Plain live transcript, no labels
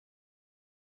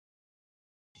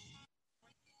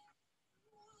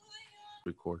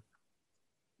record.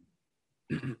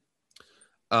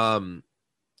 And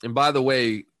by the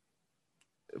way,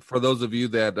 for those of you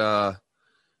that,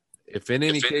 if in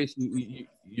any case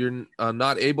you're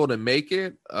not able to make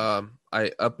it,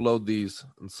 I upload these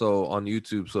and so on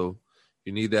YouTube. So if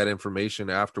you need that information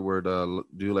afterward,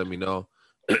 do let me know.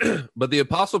 But the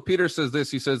Apostle Peter says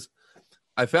this. He says,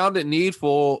 I found it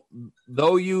needful,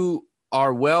 though you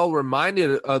are well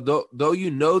reminded, though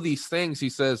you know these things, he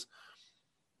says,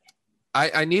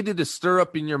 I needed to stir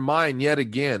up in your mind yet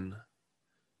again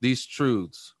these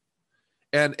truths.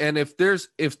 And if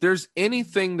there's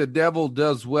anything the devil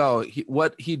does well,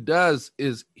 what he does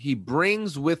is he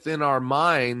brings within our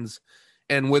minds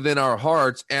and within our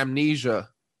hearts amnesia.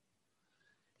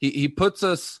 He puts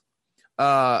us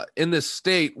in this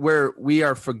state where we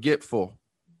are forgetful.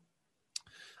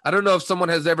 I don't know if someone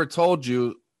has ever told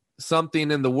you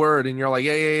something in the word and you're like,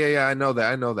 yeah, I know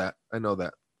that.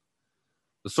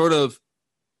 The sort of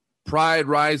pride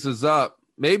rises up.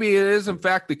 Maybe it is in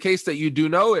fact the case that you do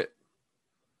know it.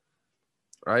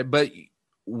 Right? But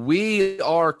we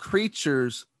are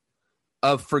creatures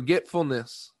of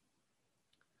forgetfulness.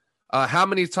 How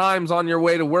many times on your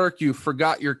way to work you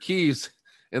forgot your keys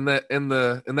in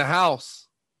the house?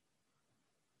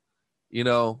 You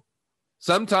know,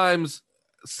 sometimes,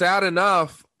 sad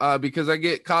enough, because I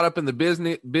get caught up in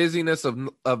the busyness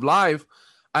of life,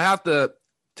 I have to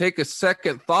take a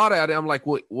second thought at it. I'm like,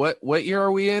 what year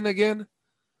are we in again?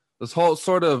 This whole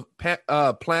sort of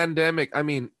pandemic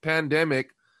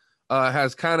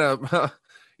has kind of,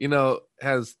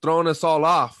 has thrown us all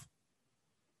off.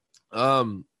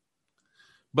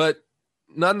 But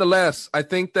nonetheless, I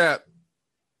think that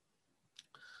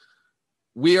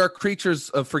we are creatures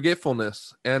of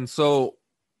forgetfulness. And so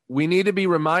we need to be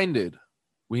reminded.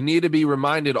 We need to be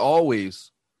reminded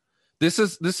always. This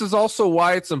is also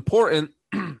why it's important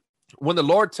when the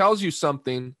Lord tells you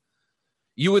something.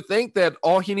 You would think that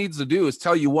all he needs to do is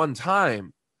tell you one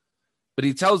time, but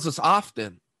he tells us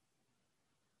often.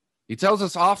 He tells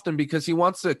us often because he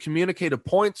wants to communicate a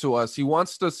point to us. He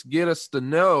wants to get us to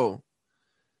know.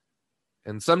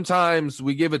 And sometimes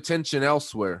we give attention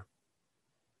elsewhere.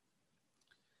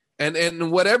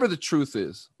 And whatever the truth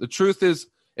is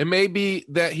it may be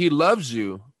that he loves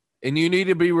you and you need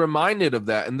to be reminded of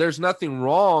that. And there's nothing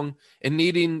wrong in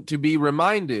needing to be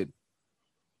reminded.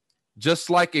 Just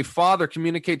like a father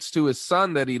communicates to his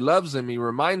son that he loves him, he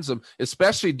reminds him,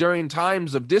 especially during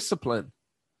times of discipline.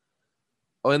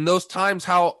 In those times,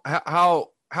 how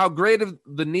great of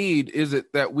the need is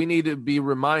it that we need to be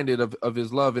reminded of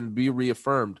his love and be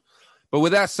reaffirmed. But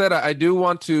with that said, I do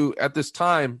want to, at this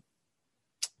time,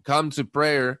 come to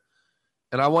prayer.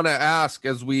 And I want to ask,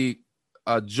 as we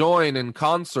join in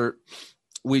concert,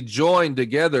 we join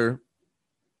together,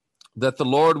 that the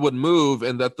Lord would move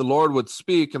and that the Lord would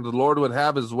speak and the Lord would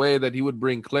have his way, that he would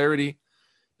bring clarity,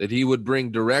 that he would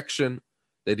bring direction,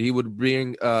 that he would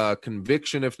bring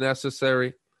conviction if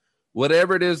necessary.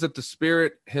 Whatever it is that the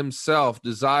Spirit himself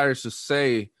desires to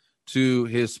say to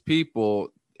his people,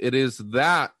 it is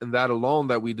that and that alone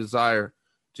that we desire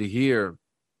to hear.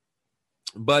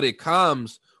 But it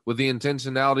comes with the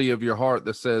intentionality of your heart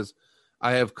that says,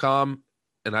 I have come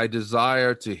and I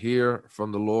desire to hear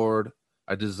from the Lord.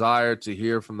 I desire to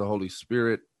hear from the Holy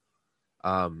Spirit.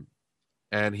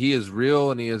 And he is real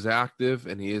and he is active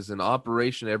and he is in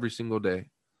operation every single day.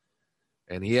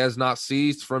 And he has not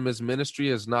ceased from his ministry,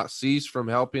 has not ceased from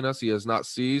helping us. He has not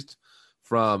ceased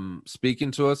from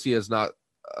speaking to us. He has not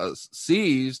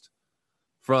ceased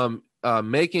from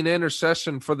making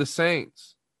intercession for the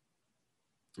saints.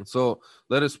 And so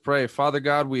let us pray. Father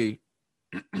God, we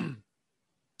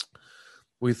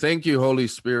thank you, Holy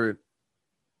Spirit.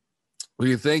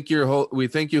 We thank you,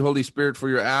 Holy Spirit, for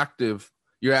your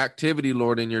activity,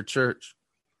 Lord, in your church.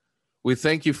 We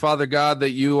thank you, Father God,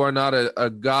 that you are not a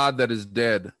God that is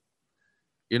dead.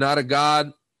 You're not a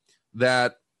God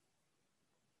that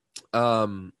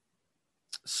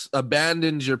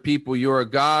abandons your people. You're a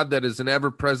God that is an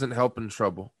ever-present help in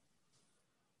trouble.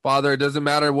 Father, it doesn't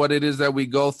matter what it is that we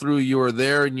go through. You are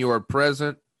there and you are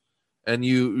present, and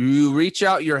you reach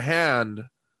out your hand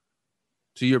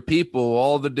to your people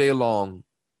all the day long,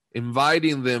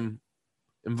 inviting them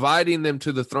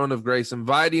to the throne of grace,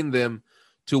 inviting them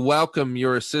to welcome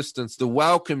your assistance, to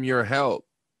welcome your help.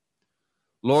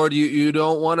 Lord, you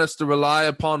don't want us to rely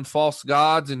upon false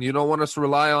gods, and you don't want us to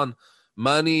rely on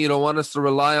money. You don't want us to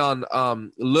rely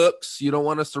on looks. You don't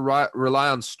want us to rely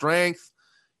on strength.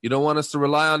 You don't want us to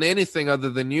rely on anything other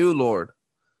than you, Lord.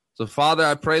 So, Father,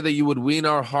 I pray that you would wean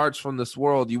our hearts from this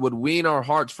world. You would wean our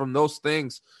hearts from those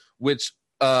things which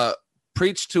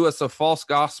preach to us a false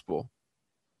gospel.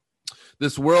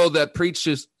 This world that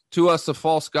preaches to us a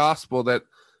false gospel that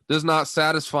does not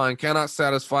satisfy and cannot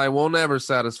satisfy, will never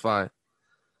satisfy.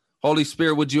 Holy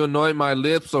Spirit, would you anoint my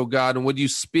lips, oh God, and would you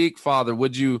speak, Father?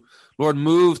 Would you, Lord,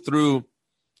 move through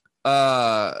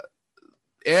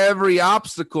every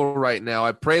obstacle right now?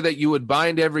 I pray that you would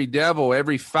bind every devil,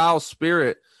 every foul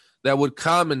spirit that would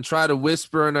come and try to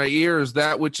whisper in our ears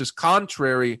that which is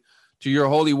contrary to your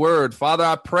holy word. Father,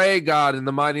 I pray, God, in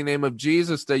the mighty name of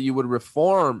Jesus, that you would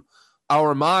reform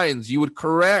our minds, you would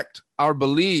correct our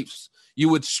beliefs, you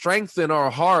would strengthen our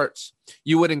hearts,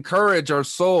 you would encourage our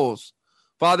souls.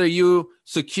 Father, you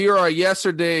secure our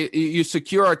yesterday, you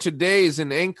secure our todays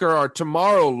and anchor our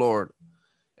tomorrow, Lord.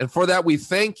 And for that, we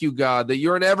thank you, God, that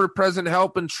you're an ever-present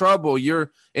help in trouble.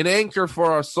 You're an anchor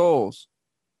for our souls.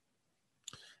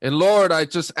 And Lord, I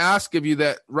just ask of you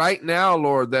that right now,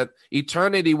 Lord, that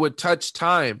eternity would touch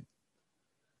time.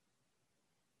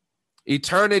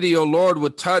 Eternity, O Lord,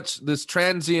 would touch this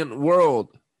transient world.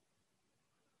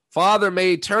 Father,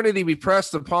 may eternity be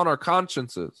pressed upon our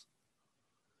consciences.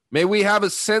 May we have a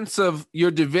sense of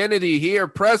your divinity here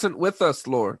present with us,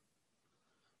 Lord.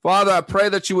 Father, I pray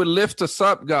that you would lift us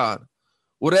up, God.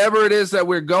 Whatever it is that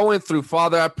we're going through,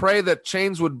 Father, I pray that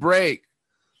chains would break.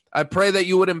 I pray that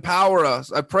you would empower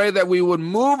us. I pray that we would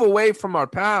move away from our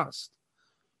past.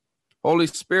 Holy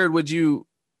Spirit, would you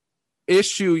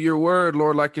issue your word,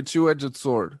 Lord, like a two-edged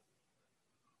sword,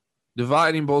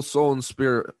 dividing both soul and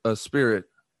spirit,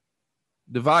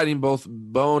 dividing both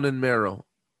bone and marrow.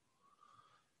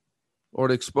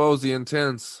 Lord, expose the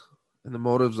intents and the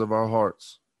motives of our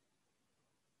hearts.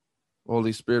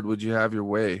 Holy Spirit, would you have your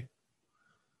way?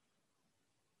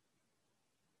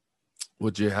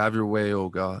 Would you have your way, oh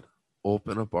God?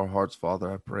 Open up our hearts,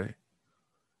 Father, I pray.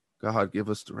 God, give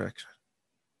us direction.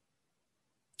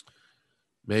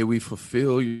 May we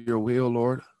fulfill your will,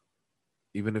 Lord,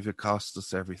 even if it costs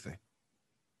us everything.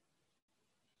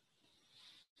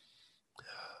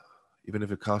 Even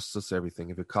if it costs us everything,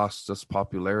 if it costs us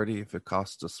popularity, if it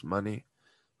costs us money, if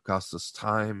it costs us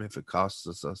time, if it costs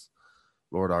us,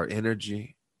 Lord, our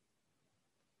energy.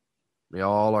 May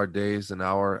all our days and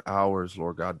our hours,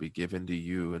 Lord God, be given to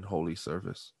you in holy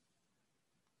service.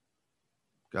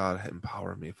 God,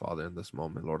 empower me, Father, in this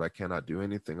moment. Lord, I cannot do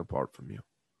anything apart from you.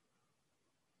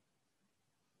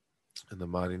 In the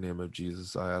mighty name of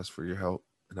Jesus, I ask for your help,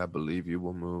 and I believe you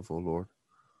will move, oh Lord.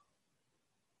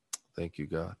 Thank you,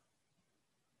 God.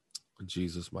 In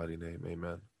Jesus' mighty name,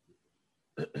 amen.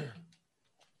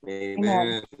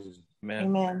 Amen.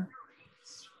 Amen.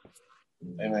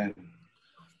 Amen.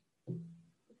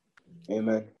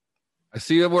 Amen. I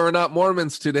see that we're not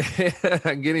Mormons today.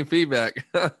 I'm getting feedback.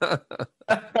 If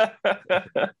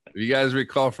you guys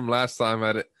recall from last time,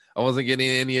 I wasn't getting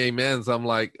any amens. I'm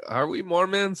like, are we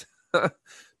Mormons?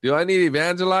 Do I need to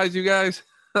evangelize you guys?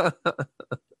 I'm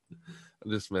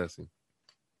just messing.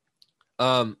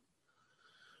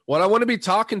 What I want to be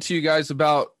talking to you guys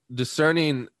about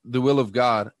discerning the will of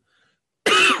God.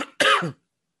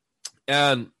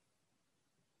 And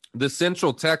the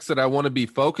central text that I want to be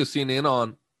focusing in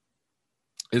on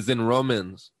is in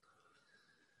Romans.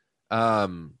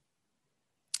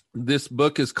 This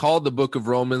book is called the Book of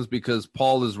Romans because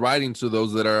Paul is writing to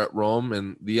those that are at Rome,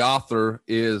 and the author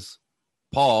is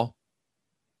Paul,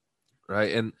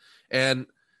 right? And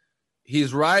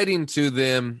he's writing to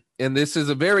them, and this is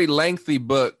a very lengthy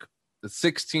book,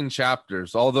 16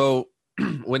 chapters, although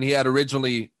when he had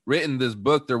originally written this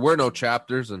book, there were no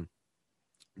chapters. And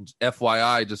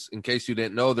FYI, just in case you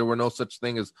didn't know, there were no such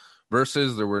thing as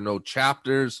verses. There were no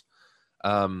chapters.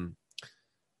 And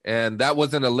that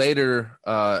wasn't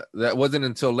that wasn't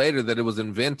until later that it was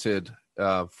invented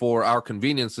for our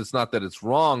convenience. It's not that it's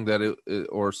wrong that it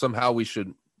or somehow we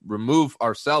should remove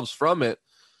ourselves from it,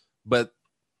 but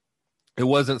it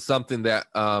wasn't something that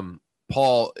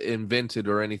Paul invented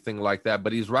or anything like that.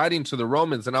 But he's writing to the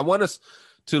Romans, and I want us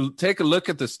to take a look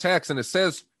at this text, and it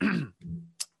says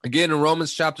again in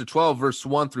Romans chapter 12, verse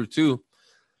 1 through 2,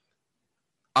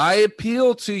 I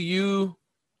appeal to you,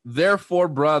 therefore,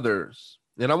 brothers.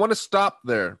 And I want to stop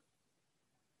there.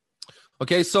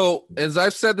 Okay, so as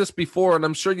I've said this before, and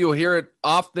I'm sure you'll hear it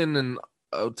often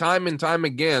and time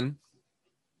again,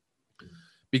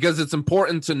 because it's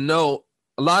important to note,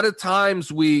 a lot of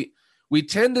times we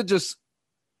tend to just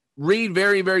read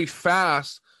very, very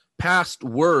fast past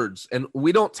words, and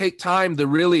we don't take time to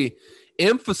really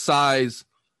emphasize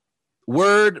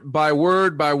word by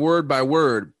word by word by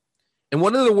word. And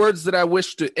one of the words that I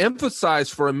wish to emphasize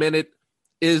for a minute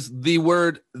is the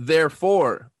word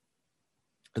therefore.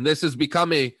 And this has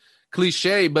become a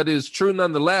cliche, but it is true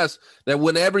nonetheless, that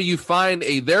whenever you find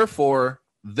a therefore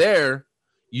there,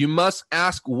 you must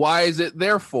ask, why is it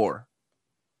therefore?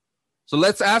 So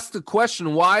let's ask the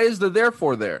question, why is the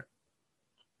therefore there?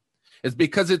 It's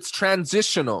because it's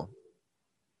transitional.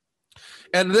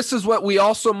 And this is what we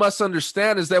also must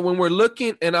understand, is that when we're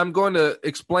looking, and I'm going to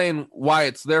explain why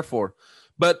it's therefore,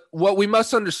 but what we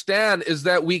must understand is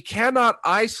that we cannot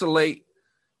isolate,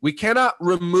 we cannot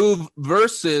remove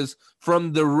verses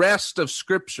from the rest of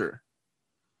Scripture.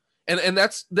 And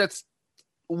that's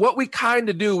what we kind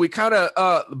of do. We kind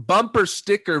of bumper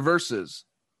sticker verses.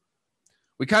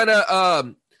 We kind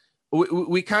of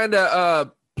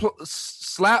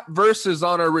slap verses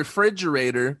on our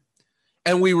refrigerator,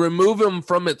 and we remove them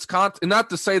from its content. Not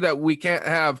to say that we can't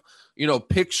have,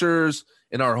 pictures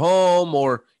in our home,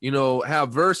 or, have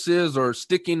verses or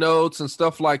sticky notes and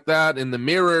stuff like that in the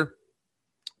mirror.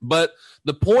 But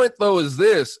the point, though, is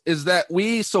that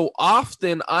we so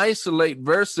often isolate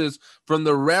verses from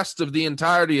the rest of the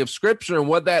entirety of Scripture. And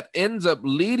what that ends up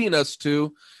leading us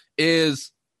to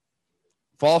is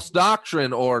false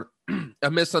doctrine, or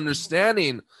a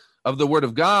misunderstanding of the Word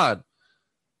of God.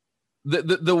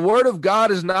 The Word of God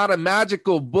is not a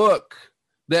magical book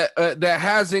that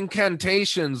has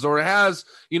incantations, or has,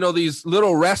 these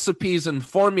little recipes and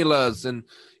formulas. And,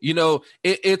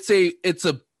 it's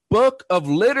a book of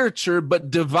literature, but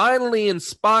divinely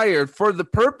inspired for the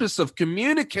purpose of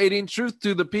communicating truth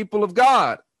to the people of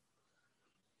God.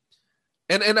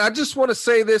 And I just want to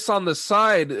say this on the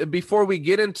side before we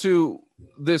get into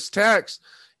this text,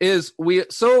 is we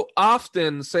so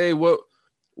often say,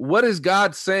 what is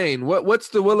God saying? What's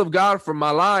the will of God for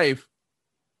my life?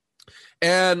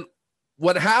 And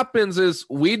what happens is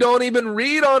we don't even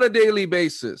read on a daily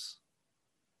basis.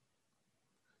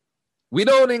 We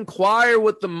don't inquire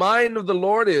what the mind of the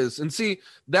Lord is. And see,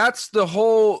 that's the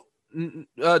whole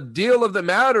deal of the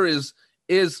matter is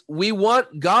we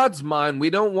want God's mind.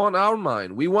 We don't want our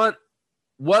mind. We want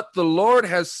what the Lord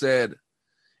has said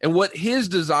and what his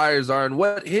desires are and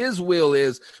what his will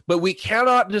is. But we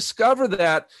cannot discover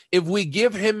that if we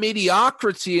give him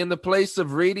mediocrity in the place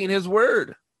of reading his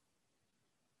word.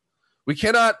 We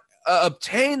cannot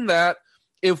obtain that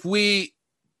if we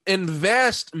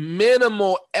invest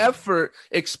minimal effort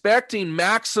expecting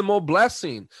maximal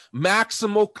blessing,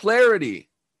 maximal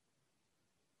clarity,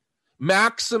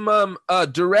 maximum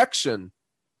direction.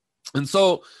 And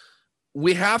so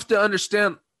we have to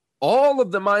understand all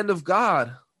of the mind of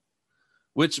God,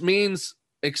 which means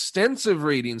extensive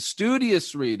reading,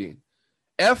 studious reading,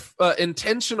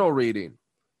 intentional reading,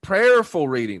 prayerful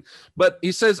reading. But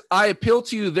he says, I appeal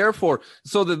to you, therefore.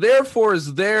 So the therefore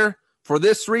is there for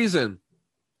this reason.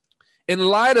 In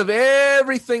light of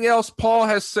everything else Paul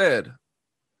has said,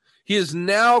 he is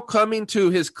now coming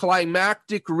to his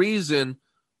climactic reason.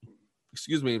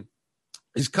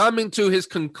 He's coming to his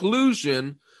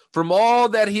conclusion from all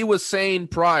that he was saying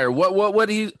prior. What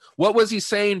was he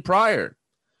saying prior?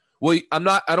 Well,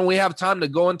 we have time to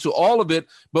go into all of it,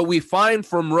 but we find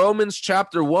from Romans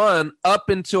chapter 1 up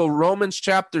until Romans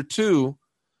chapter 2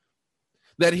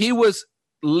 that he was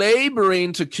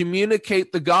laboring to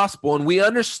communicate the gospel. And we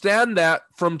understand that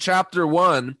from chapter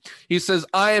 1. He says,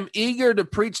 I am eager to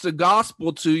preach the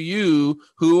gospel to you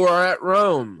who are at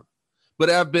Rome, but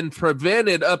have been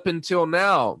prevented up until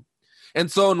now. And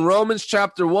so in Romans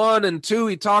chapter 1 and 2,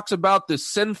 he talks about the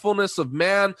sinfulness of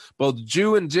man, both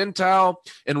Jew and Gentile.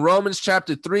 In Romans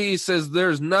chapter 3, he says,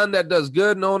 there's none that does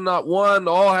good, no, not one.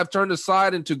 All have turned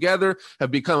aside and together have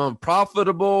become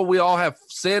unprofitable. We all have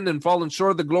sinned and fallen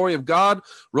short of the glory of God.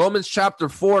 Romans chapter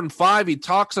 4 and 5, he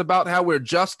talks about how we're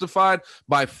justified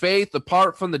by faith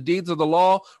apart from the deeds of the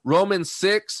law. Romans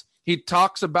 6, he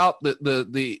talks about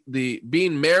the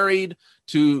being married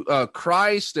to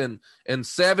Christ, and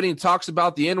 7, he talks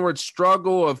about the inward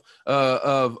struggle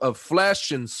of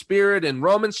flesh and spirit. In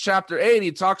Romans chapter 8,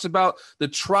 he talks about the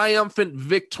triumphant,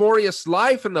 victorious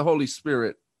life in the Holy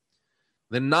Spirit,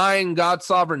 denying God's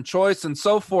sovereign choice, and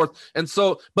so forth. And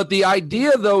so, but the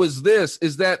idea, though, is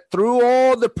that through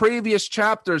all the previous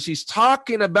chapters, he's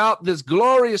talking about this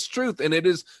glorious truth, and it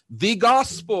is the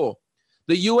gospel,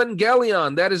 the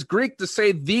euangelion, that is Greek to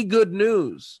say the good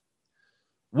news.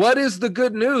 What is the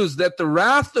good news? That the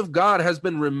wrath of God has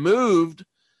been removed.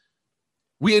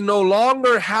 We no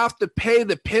longer have to pay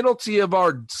the penalty of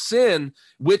our sin,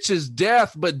 which is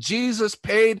death, but Jesus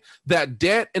paid that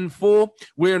debt in full.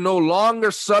 We are no longer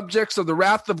subjects of the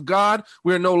wrath of God.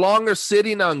 We are no longer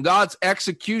sitting on God's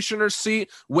executioner's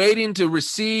seat, waiting to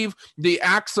receive the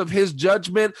acts of his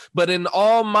judgment. But in the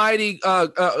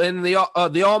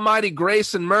almighty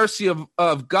grace and mercy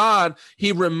of God,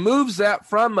 he removes that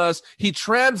from us. He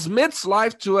transmits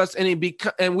life to us,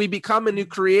 and we become a new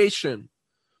creation.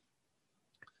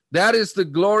 That is the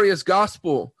glorious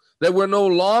gospel, that we're no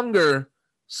longer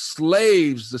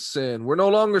slaves to sin. We're no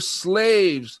longer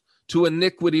slaves to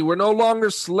iniquity. We're no longer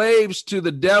slaves to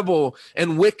the devil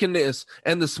and wickedness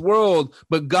and this world,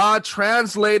 but God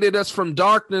translated us from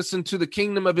darkness into the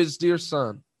kingdom of his dear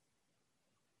Son.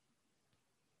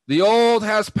 The old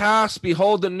has passed,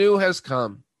 behold, the new has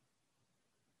come.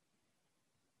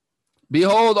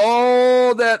 Behold,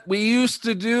 all that we used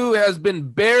to do has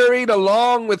been buried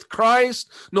along with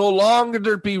Christ, no longer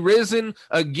to be risen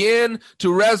again,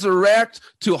 to resurrect,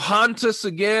 to haunt us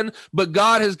again. But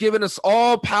God has given us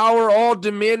all power, all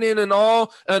dominion, and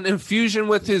all an infusion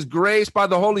with his grace by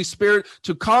the Holy Spirit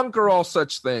to conquer all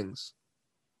such things.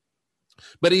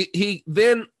 But he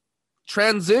then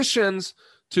transitions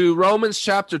to Romans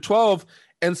chapter 12.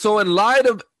 And so in light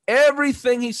of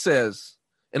everything he says,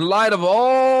 in light of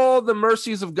all the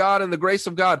mercies of God and the grace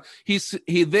of God,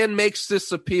 he then makes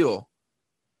this appeal.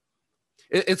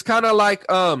 It's kind of like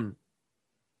a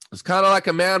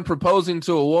man proposing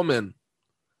to a woman.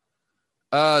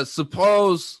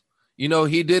 Suppose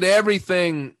he did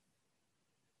everything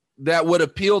that would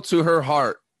appeal to her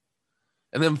heart,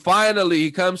 and then finally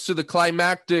he comes to the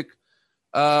climactic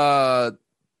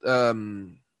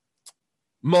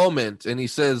moment, and he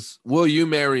says, "Will you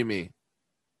marry me?"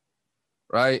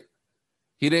 Right?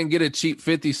 He didn't get a cheap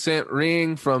 50-cent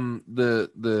ring from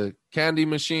the candy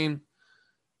machine.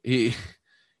 He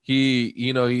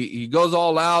goes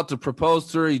all out to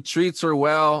propose to her. He treats her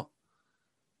well.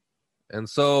 And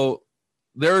so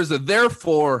there is a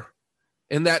therefore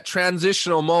in that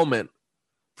transitional moment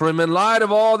for him. In light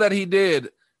of all that he did,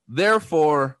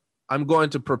 therefore I'm going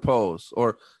to propose.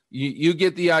 Or you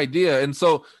get the idea. And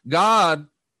so God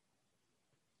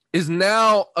is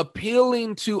now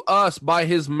appealing to us by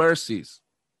his mercies.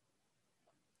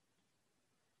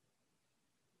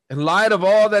 In light of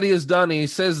all that he has done, he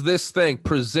says this thing: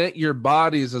 present your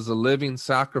bodies as a living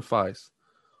sacrifice,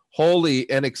 holy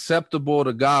and acceptable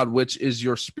to God, which is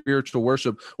your spiritual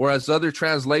worship. Or as other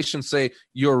translations say,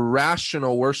 your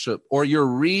rational worship or your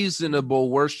reasonable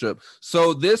worship.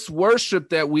 So this worship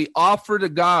that we offer to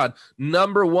God,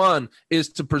 number one, is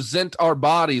to present our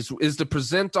bodies, is to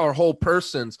present our whole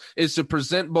persons, is to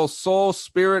present both soul,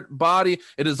 spirit, body.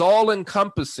 It is all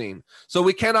encompassing. So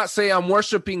we cannot say I'm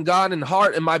worshiping God in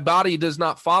heart and my body does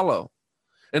not follow.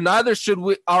 And neither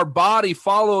should our body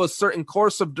follow a certain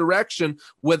course of direction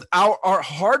without our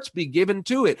hearts be given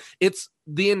to it. It's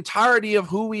the entirety of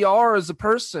who we are as a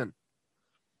person.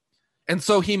 And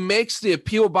so he makes the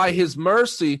appeal by his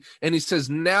mercy, and he says,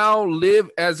 now live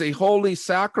as a holy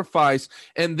sacrifice,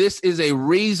 and this is a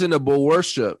reasonable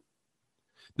worship.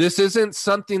 This isn't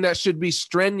something that should be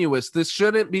strenuous. This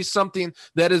shouldn't be something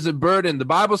that is a burden. The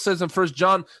Bible says in 1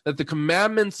 John that the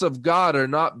commandments of God are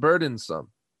not burdensome.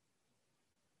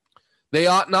 They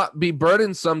ought not be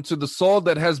burdensome to the soul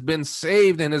that has been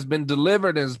saved and has been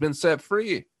delivered and has been set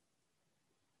free.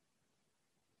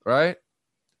 Right?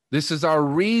 This is our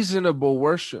reasonable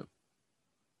worship.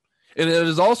 And it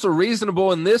is also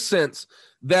reasonable in this sense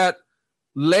that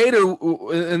later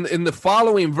in the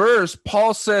following verse,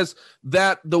 Paul says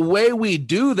that the way we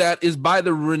do that is by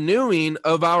the renewing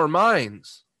of our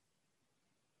minds.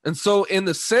 And so in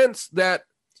the sense that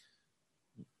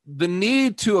the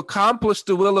need to accomplish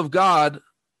the will of God,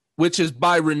 which is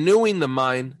by renewing the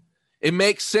mind, it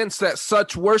makes sense that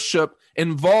such worship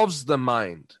involves the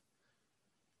mind.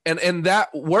 And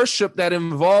that worship that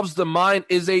involves the mind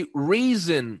is a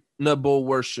reasonable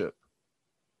worship.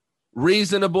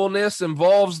 Reasonableness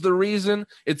involves the reason.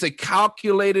 It's a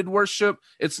calculated worship.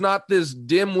 It's not this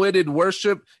dim-witted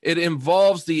worship. It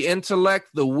involves the intellect,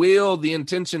 the will, the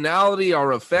intentionality,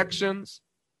 our affections.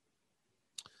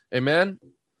 Amen.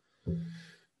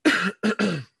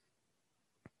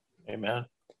 Amen.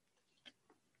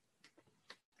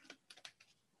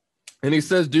 And he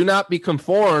says, do not be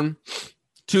conformed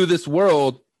to this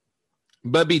world,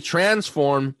 but be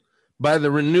transformed by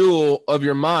the renewal of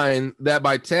your mind, that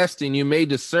by testing you may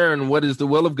discern what is the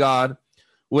will of God,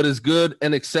 what is good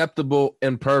and acceptable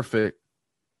and perfect.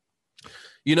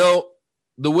 You know,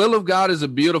 the will of God is a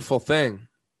beautiful thing,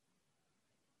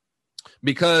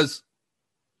 because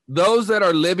those that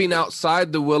are living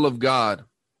outside the will of God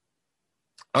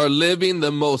are living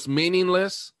the most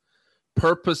meaningless,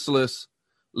 purposeless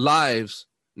lives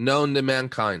known to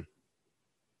mankind.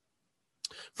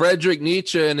 Friedrich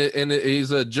Nietzsche, and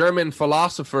he's a German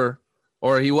philosopher,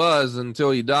 or he was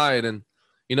until he died. And,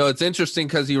 you know, it's interesting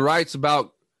because he writes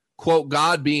about, quote,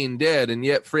 God being dead, and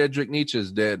yet Friedrich Nietzsche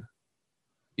is dead.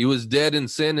 He was dead in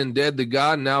sin and dead to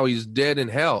God. And now he's dead in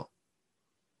hell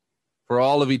for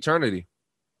all of eternity.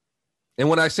 And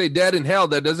when I say dead in hell,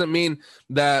 that doesn't mean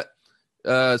that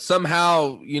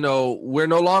somehow, we're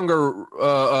no longer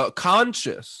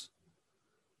conscious.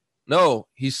 No,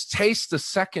 he's tasted the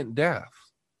second death.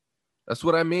 That's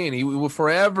what I mean. He will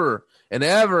forever and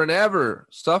ever and ever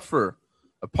suffer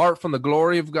apart from the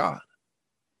glory of God.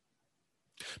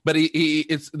 But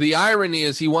it's the irony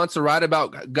is he wants to write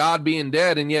about God being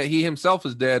dead, and yet he himself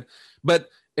is dead. But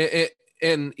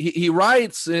and he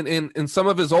writes in some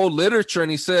of his old literature,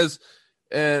 and he says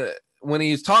when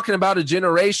he's talking about a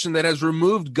generation that has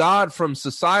removed God from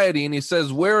society, and he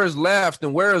says, where is left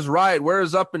and where is right? Where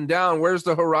is up and down? Where's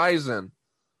the horizon?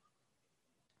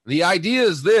 The idea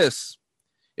is this: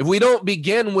 if we don't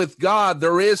begin with God,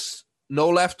 there is no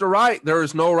left or right. There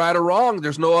is no right or wrong.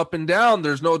 There's no up and down.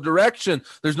 There's no direction.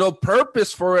 There's no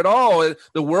purpose for it all.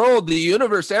 The world, the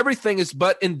universe, everything is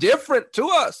but indifferent to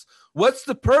us. What's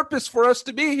the purpose for us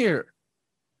to be here?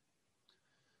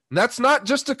 And that's not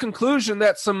just a conclusion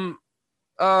that some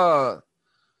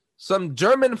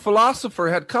German philosopher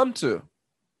had come to.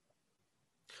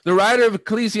 The writer of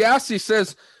Ecclesiastes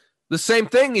says the same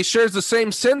thing. He shares the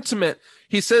same sentiment.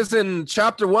 He says in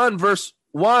chapter 1, verse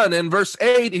 1 and verse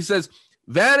 8, he says,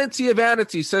 vanity of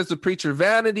vanity, says the preacher,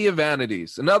 vanity of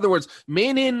vanities. In other words,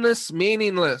 meaningless,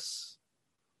 meaningless.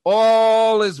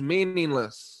 All is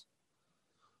meaningless.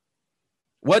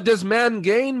 What does man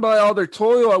gain by all their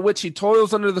toil at which he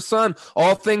toils under the sun?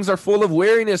 All things are full of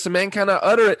weariness, and man cannot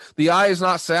utter it. The eye is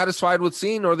not satisfied with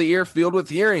seeing, nor the ear filled with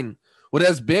hearing. What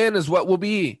has been is what will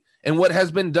be, and what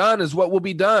has been done is what will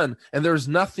be done, and there is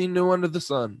nothing new under the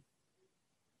sun.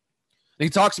 He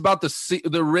talks about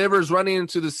the rivers running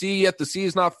into the sea, yet the sea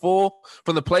is not full.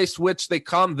 From the place which they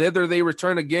come, thither they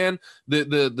return again.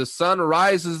 The sun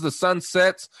rises, the sun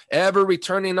sets, ever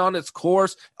returning on its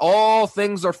course. All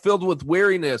things are filled with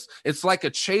weariness. It's like a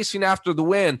chasing after the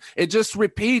wind. It just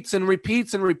repeats and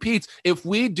repeats and repeats. If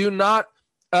we do not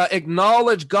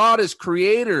acknowledge God as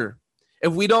creator,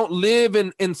 if we don't live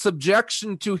in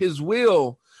subjection to his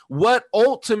will, what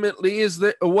ultimately is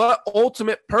there? What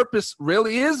ultimate purpose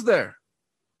really is there?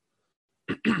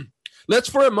 Let's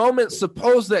for a moment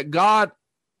suppose that God,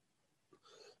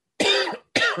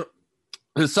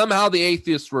 somehow the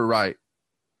atheists were right.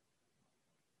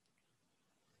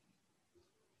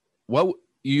 What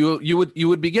you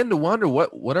would begin to wonder,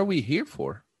 what are we here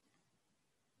for?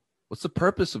 What's the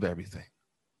purpose of everything?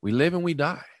 We live and we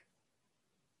die.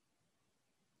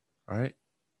 All right.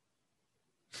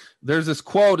 There's this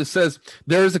quote. It says,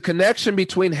 there is a connection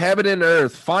between heaven and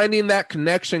earth. Finding that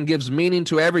connection gives meaning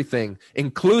to everything,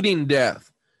 including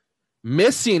death.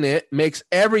 Missing it makes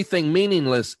everything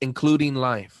meaningless, including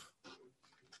life.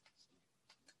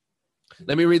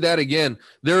 Let me read that again.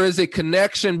 There is a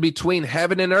connection between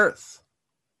heaven and earth.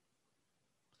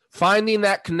 Finding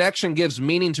that connection gives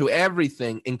meaning to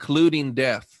everything, including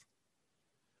death.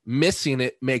 Missing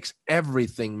it makes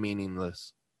everything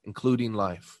meaningless, including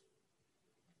life.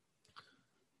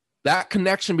 That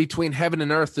connection between heaven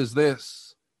and earth is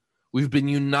this: we've been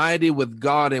united with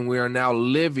God, and we are now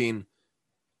living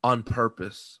on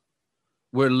purpose.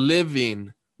 We're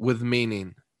living with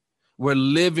meaning. We're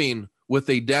living with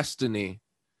a destiny.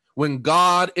 When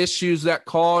God issues that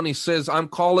call and he says, I'm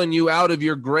calling you out of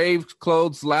your grave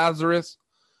clothes, Lazarus.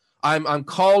 I'm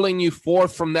calling you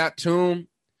forth from that tomb.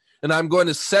 And I'm going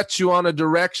to set you on a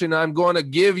direction. I'm going to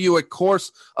give you a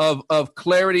course of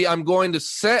clarity. I'm going to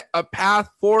set a path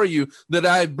for you that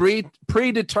I have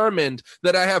predetermined,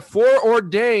 that I have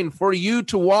foreordained for you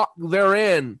to walk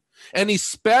therein. And he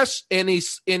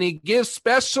gives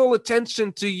special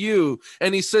attention to you.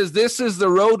 And he says, this is the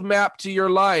roadmap to your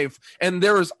life. And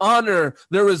there is honor,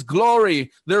 there is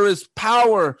glory, there is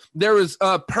power, there is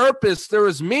purpose, there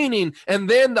is meaning. And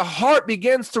then the heart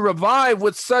begins to revive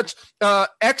with such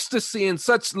ecstasy and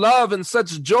such love and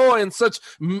such joy and such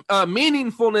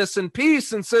meaningfulness and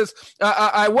peace, and says,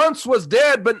 I once was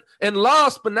dead and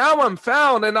lost, but now I'm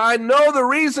found, and I know the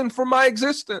reason for my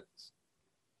existence.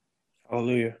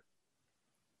 Hallelujah.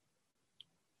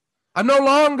 I'm no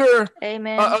longer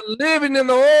Amen. Living in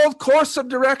the old course of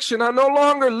direction. I'm no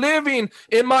longer living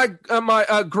in my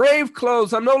grave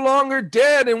clothes. I'm no longer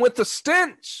dead and with the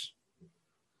stench.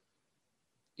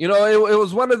 You know, it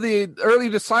was one of the early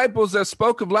disciples that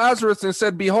spoke of Lazarus and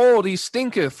said, behold, he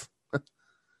stinketh.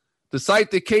 To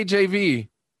cite the KJV,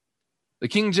 the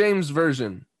King James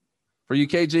Version, for you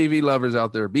KJV lovers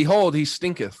out there. Behold, he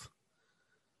stinketh.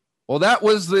 Well, that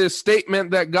was the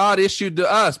statement that God issued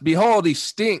to us. Behold, he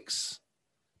stinks.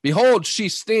 Behold, she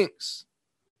stinks.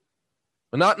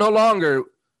 But no longer.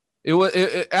 It was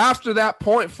after that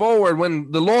point forward,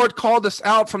 when the Lord called us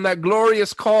out from that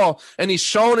glorious call, and he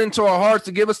shone into our hearts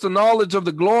to give us the knowledge of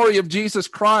the glory of Jesus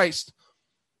Christ.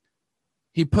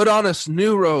 He put on us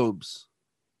new robes.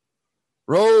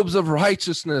 Robes of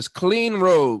righteousness, clean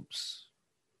robes.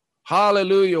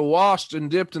 Hallelujah, washed and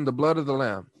dipped in the blood of the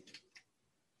Lamb.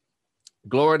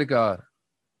 Glory to God.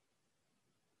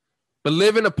 But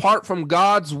living apart from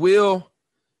God's will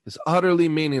is utterly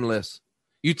meaningless.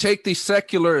 You take the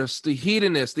secularists, the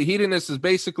hedonists. The hedonist is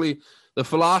basically the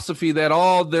philosophy that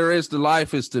all there is to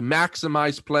life is to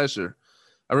maximize pleasure.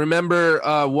 I remember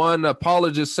one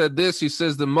apologist said this. He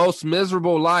says, the most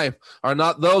miserable life are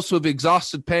not those who have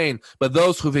exhausted pain, but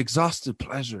those who have exhausted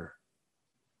pleasure.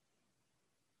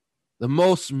 The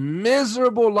most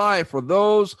miserable life are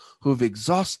those who have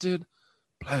exhausted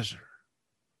pleasure,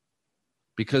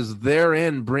 because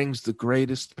therein brings the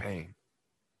greatest pain.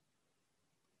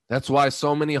 That's why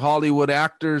so many Hollywood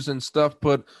actors and stuff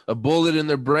put a bullet in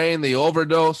their brain, they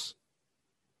overdose,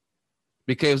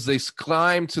 because they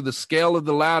climb to the scale of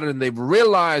the ladder and they've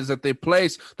realized that they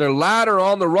placed their ladder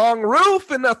on the wrong roof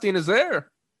and nothing is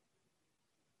there.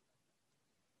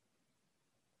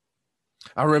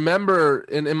 I remember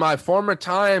in my former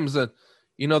times that,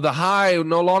 the high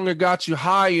no longer got you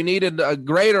high. You needed a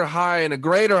greater high and a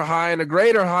greater high and a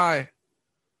greater high.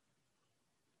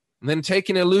 And then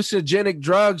taking hallucinogenic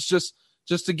drugs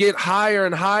just to get higher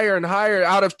and higher and higher,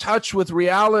 out of touch with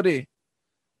reality.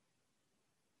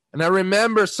 And I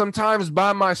remember sometimes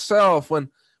by myself when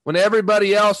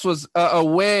everybody else was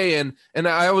away and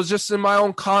I was just in my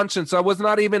own conscience. I was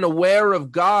not even aware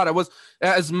of God. I was,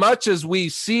 as much as we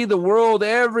see the world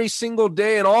every single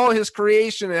day and all his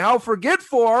creation, and how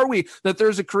forgetful are we that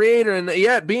there's a creator, and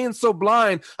yet being so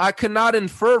blind, I could not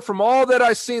infer from all that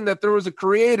I've seen that there was a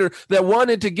creator that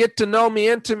wanted to get to know me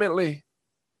intimately.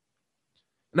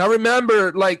 And I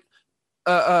remember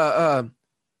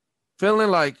feeling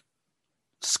like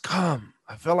scum.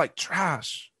 I felt like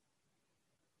trash.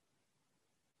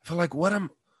 I feel like,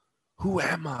 who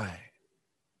am I?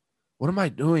 What am I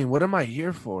doing? What am I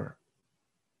here for?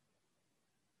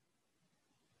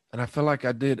 And I felt like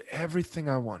I did everything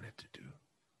I wanted to do.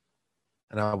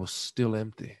 And I was still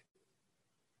empty.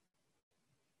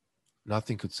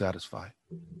 Nothing could satisfy.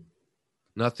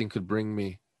 Nothing could bring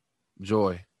me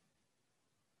joy.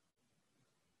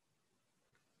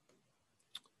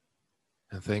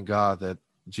 And thank God that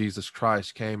Jesus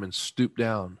Christ came and stooped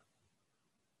down.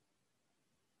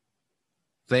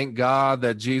 Thank God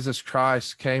that Jesus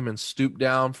Christ came and stooped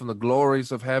down from the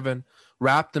glories of heaven,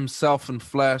 wrapped himself in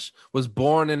flesh, was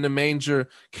born in the manger,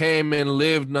 came and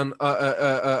lived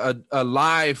a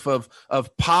life of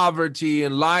poverty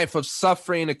and life of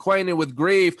suffering, acquainted with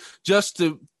grief, just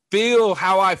to feel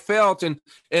how I felt and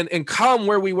come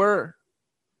where we were.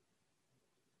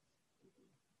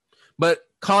 But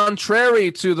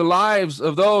contrary to the lives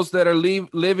of those that are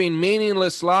living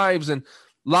meaningless lives and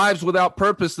lives without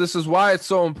purpose, this is why it's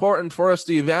so important for us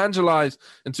to evangelize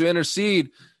and to intercede.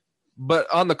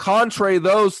 But on the contrary,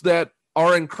 those that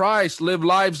are in Christ live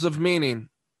lives of meaning.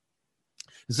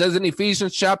 It says in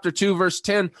Ephesians chapter 2, verse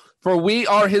 10, for we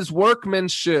are his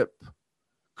workmanship,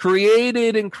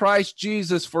 created in Christ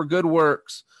Jesus for good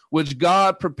works, which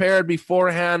God prepared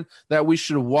beforehand that we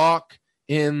should walk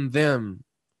in them.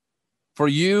 For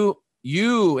you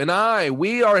and I,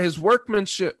 we are his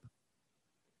workmanship.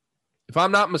 If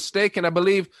I'm not mistaken, I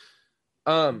believe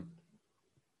it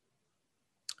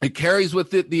carries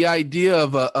with it the idea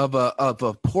of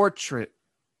a portrait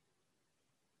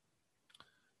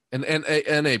and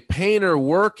a painter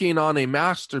working on a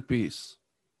masterpiece.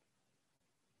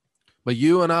 But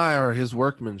you and I are his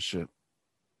workmanship.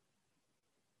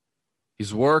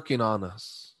 He's working on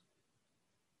us.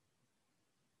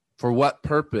 For what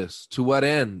purpose? To what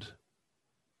end?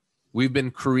 We've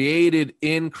been created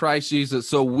in Christ Jesus.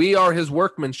 So we are his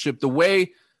workmanship. The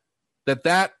way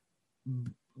that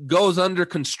goes under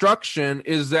construction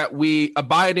is that we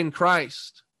abide in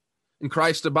Christ, and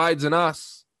Christ abides in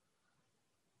us.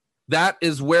 That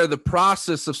is where the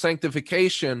process of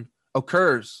sanctification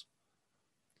occurs.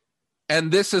 And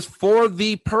this is for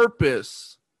the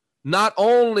purpose, not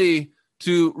only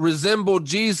to resemble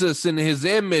Jesus in his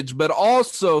image, but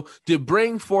also to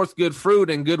bring forth good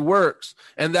fruit and good works,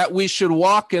 and that we should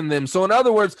walk in them. So in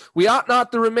other words, we ought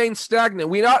not to remain stagnant.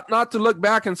 We ought not to look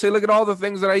back and say, look at all the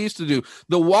things that I used to do.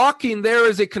 The walking there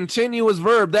is a continuous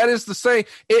verb. That is to say,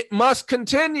 it must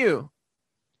continue.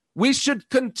 We should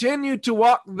continue to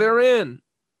walk therein.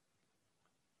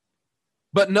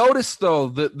 But notice though,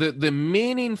 the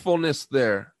meaningfulness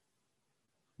there,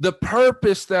 the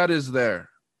purpose that is there.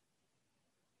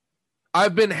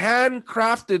 I've been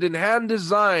handcrafted and hand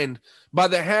designed by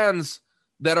the hands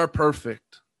that are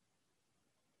perfect,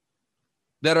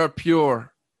 that are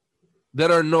pure,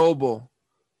 that are noble,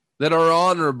 that are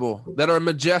honorable, that are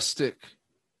majestic.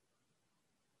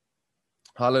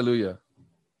 Hallelujah.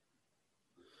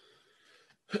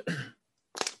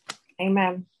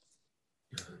 Amen.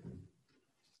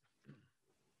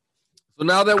 So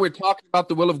now that we're talking about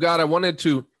the will of God, I wanted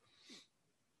to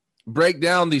break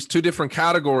down these two different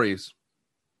categories.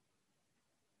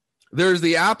 There's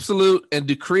the absolute and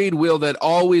decreed will that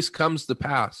always comes to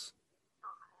pass.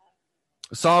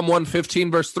 Psalm 115,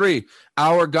 verse 3,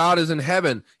 our God is in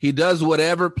heaven. He does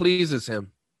whatever pleases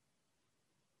him.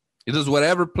 He does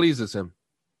whatever pleases him.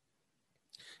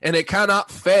 And it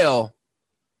cannot fail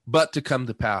but to come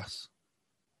to pass.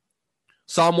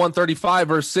 Psalm 135,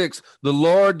 verse 6, the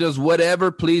Lord does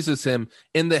whatever pleases him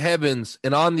in the heavens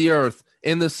and on the earth,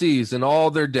 in the seas, and all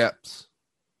their depths.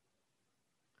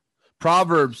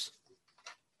 Proverbs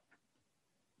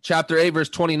chapter 8, verse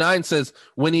 29 says,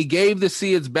 when he gave the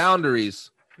sea its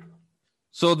boundaries,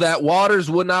 so that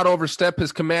waters would not overstep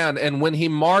his command, and when he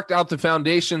marked out the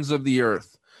foundations of the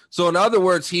earth. So in other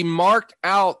words, he marked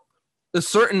out a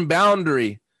certain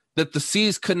boundary that the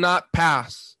seas could not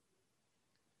pass.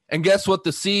 And guess what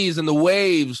the seas and the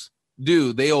waves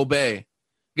do? They obey.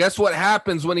 Guess what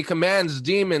happens when he commands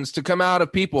demons to come out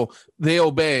of people? They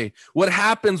obey. What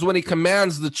happens when he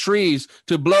commands the trees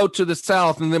to blow to the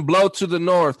south and then blow to the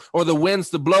north, or the winds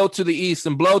to blow to the east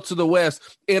and blow to the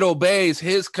west? It obeys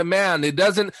his command. It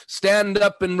doesn't stand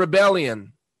up in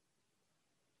rebellion.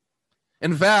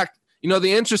 In fact, you know,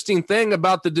 the interesting thing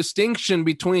about the distinction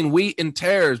between wheat and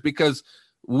tares, because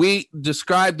wheat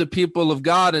describe the people of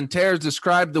God and tares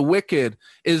describe the wicked,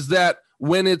 is that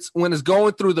when it's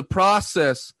going through the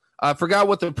process, I forgot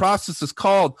what the process is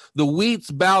called, the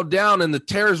wheats bow down and the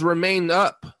tares remain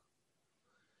up.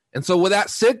 And so what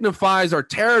that signifies are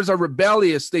tares are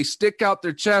rebellious. They stick out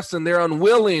their chests and they're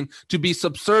unwilling to be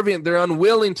subservient. They're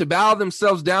unwilling to bow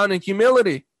themselves down in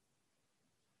humility.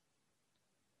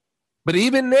 But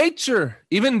even nature,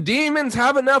 even demons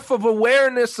have enough of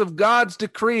awareness of God's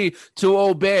decree to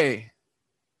obey.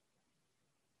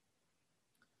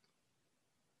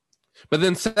 But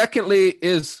then secondly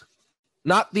is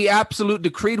not the absolute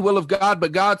decreed will of God,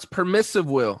 but God's permissive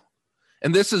will.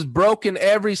 And this is broken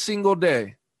every single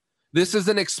day. This is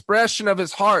an expression of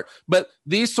his heart. But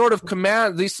these sort of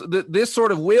commands, this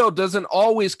sort of will doesn't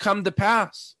always come to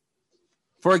pass.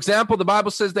 For example, the Bible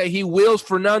says that he wills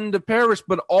for none to perish,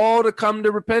 but all to come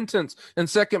to repentance in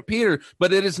 2 Peter.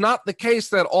 But it is not the case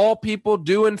that all people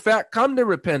do in fact come to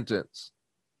repentance.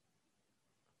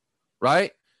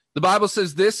 Right? The Bible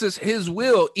says this is his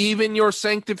will, even your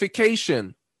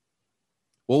sanctification.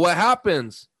 Well, what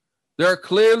happens? There are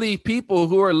clearly people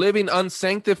who are living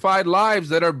unsanctified lives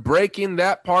that are breaking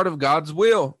that part of God's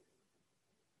will.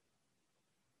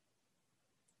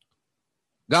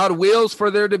 God wills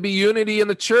for there to be unity in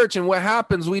the church, and what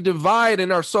happens? We divide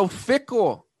and are so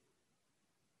fickle.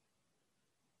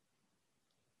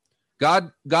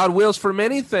 God wills for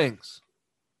many things.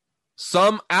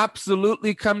 Some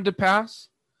absolutely come to pass,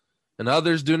 and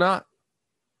others do not.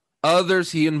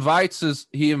 Others, he invites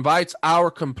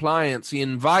our compliance. He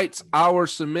invites our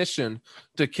submission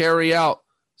to carry out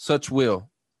such will.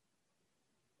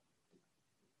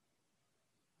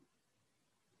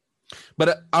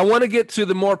 But I want to get to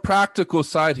the more practical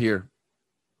side here.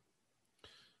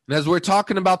 And as we're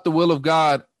talking about the will of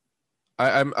God,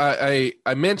 I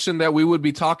mentioned that we would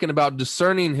be talking about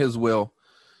discerning his will.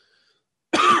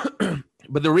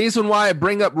 But the reason why I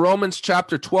bring up Romans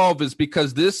chapter 12 is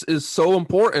because this is so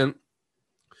important.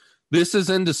 This is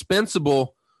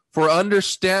indispensable for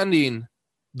understanding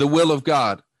the will of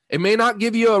God. It may not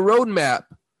give you a roadmap,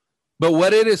 but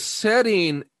what it is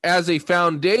setting as a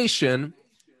foundation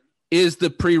is the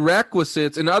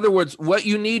prerequisites. In other words, what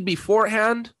you need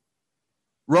beforehand,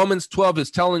 Romans 12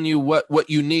 is telling you what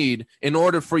you need in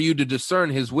order for you to discern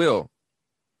his will.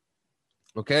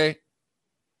 Okay?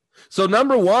 So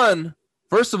number one,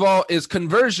 first of all, is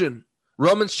conversion.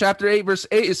 Romans chapter 8, verse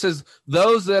 8, it says,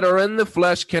 those that are in the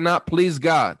flesh cannot please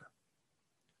God.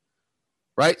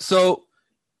 Right? So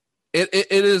it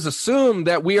is assumed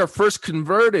that we are first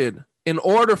converted in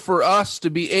order for us to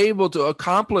be able to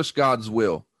accomplish God's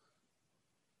will.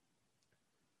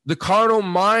 The carnal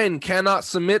mind cannot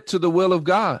submit to the will of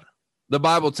God. The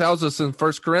Bible tells us in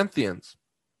 1 Corinthians.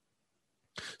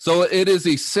 So it is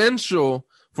essential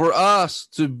for us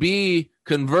to be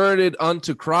converted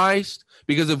unto Christ,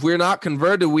 because if we're not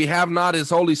converted, we have not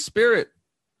his Holy Spirit.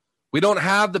 We don't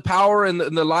have the power in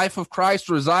the life of Christ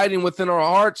residing within our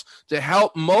hearts to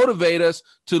help motivate us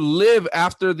to live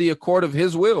after the accord of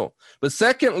his will. But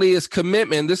secondly is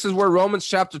commitment. This is where Romans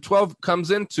chapter 12 comes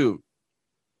into.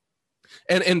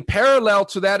 And in parallel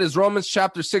to that is Romans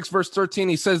chapter 6, verse 13.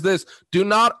 He says this, do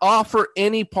not offer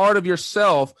any part of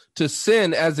yourself to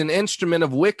sin as an instrument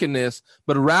of wickedness,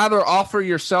 but rather offer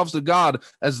yourselves to God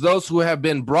as those who have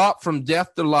been brought from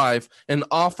death to life, and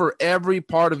offer every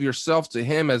part of yourself to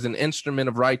him as an instrument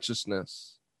of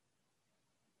righteousness.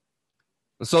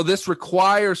 And so this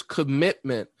requires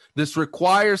commitment. This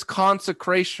requires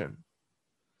consecration.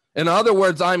 In other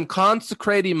words, I'm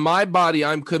consecrating my body.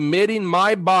 I'm committing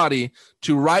my body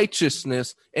to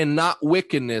righteousness and not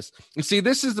wickedness. You see,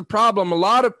 this is the problem. A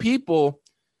lot of people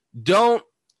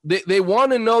they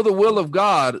want to know the will of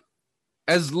God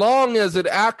as long as it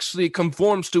actually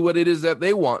conforms to what it is that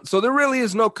they want. So there really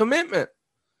is no commitment.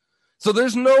 So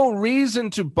there's no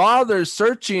reason to bother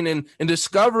searching and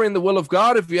discovering the will of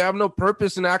God if you have no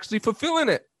purpose in actually fulfilling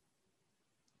it.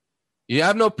 You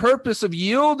have no purpose of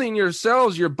yielding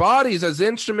yourselves, your bodies, as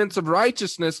instruments of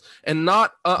righteousness and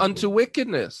not unto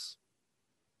wickedness.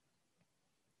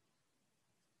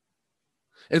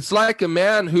 It's like a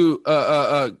man who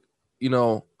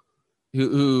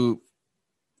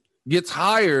gets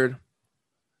hired,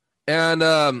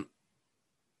 and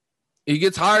he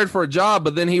gets hired for a job,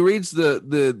 but then he reads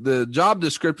the job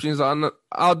descriptions on,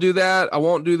 I'll do that, I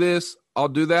won't do this, I'll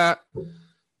do that.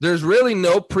 There's really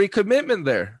no pre-commitment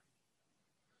there.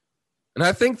 And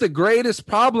I think the greatest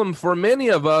problem for many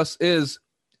of us is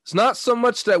it's not so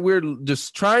much that we're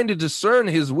just trying to discern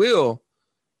his will,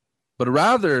 but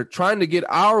rather trying to get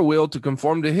our will to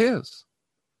conform to his.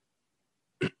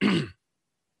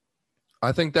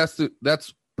 I think that's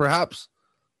perhaps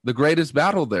the greatest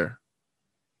battle there.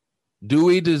 Do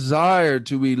we desire,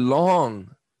 do we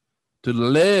long to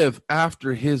live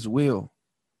after his will?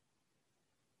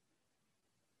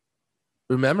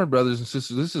 Remember, brothers and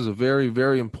sisters, this is a very,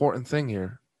 very important thing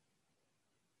here.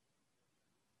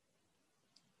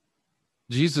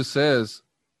 Jesus says,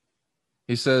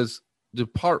 he says,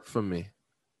 depart from me,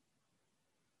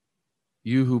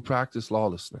 you who practice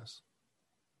lawlessness.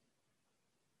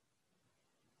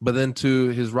 But then to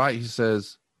his right, he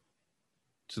says,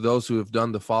 to those who have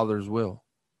done the Father's will,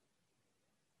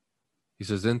 he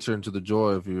says, enter into the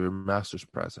joy of your master's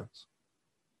presence.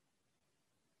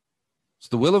 So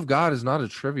the will of God is not a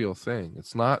trivial thing.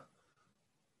 It's not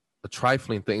a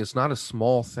trifling thing. It's not a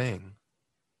small thing.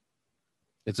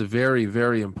 It's a very,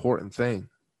 very important thing.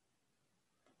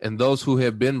 And those who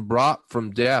have been brought from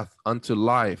death unto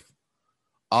life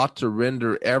ought to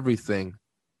render everything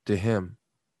to him.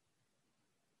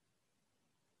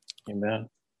 Amen.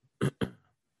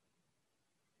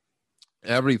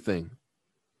 Everything.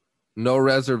 No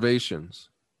reservations.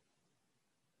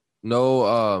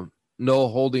 No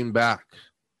holding back.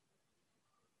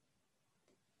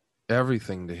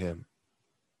 Everything to him.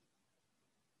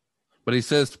 But he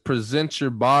says, present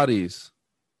your bodies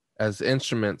as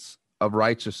instruments of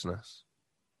righteousness.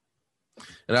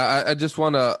 And I just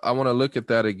want to look at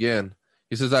that again.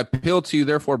 He says, I appeal to you,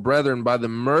 therefore, brethren, by the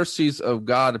mercies of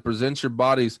God, to present your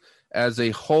bodies as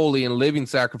a holy and living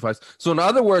sacrifice. So in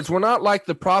other words, we're not like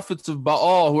the prophets of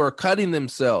Baal who are cutting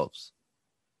themselves.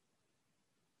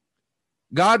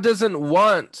 God doesn't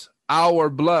want our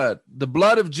blood. The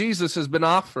blood of Jesus has been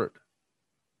offered.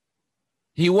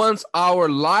 He wants our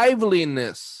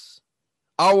liveliness,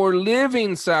 our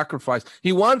living sacrifice.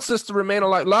 He wants us to remain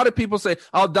alive. A lot of people say,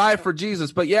 I'll die for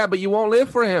Jesus. But you won't live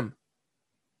for him.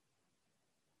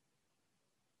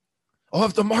 Oh,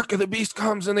 if the mark of the beast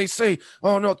comes and they say,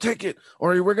 oh, no, take it,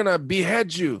 or we're going to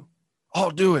behead you,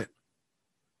 I'll do it.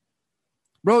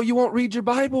 Bro, you won't read your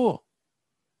Bible.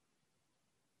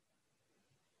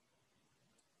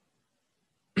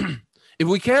 If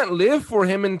we can't live for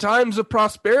him in times of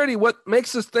prosperity, what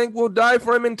makes us think we'll die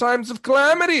for him in times of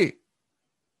calamity?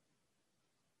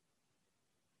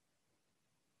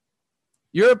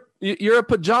 You're a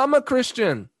pajama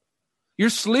Christian. You're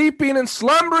sleeping and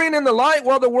slumbering in the light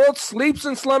while the world sleeps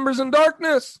and slumbers in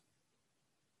darkness.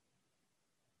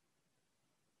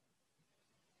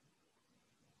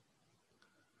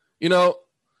 You know,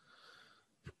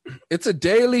 it's a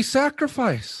daily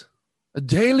sacrifice, a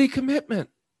daily commitment.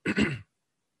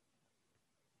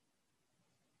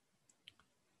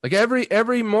 Like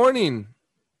every morning,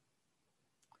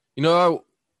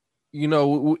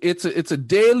 it's a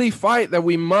daily fight that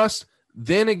we must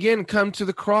then again come to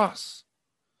the cross,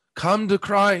 come to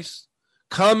Christ,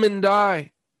 come and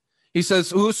die. He says,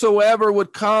 whosoever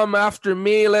would come after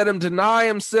me, let him deny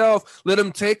himself, let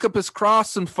him take up his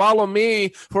cross and follow me.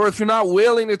 For if you're not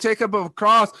willing to take up a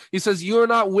cross, he says, you're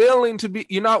not worthy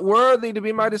to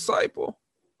be my disciple.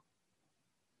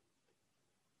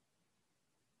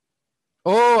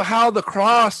 Oh, how the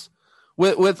cross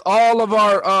with all of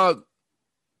our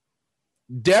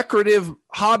decorative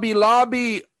Hobby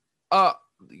Lobby,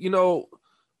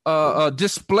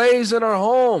 displays in our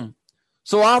home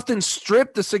so often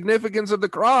strip the significance of the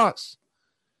cross.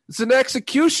 It's an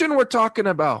execution we're talking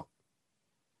about.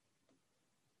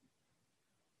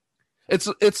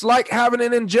 It's like having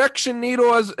an injection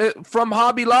needle from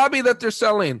Hobby Lobby that they're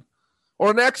selling,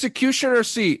 or an executioner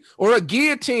seat, or a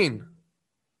guillotine.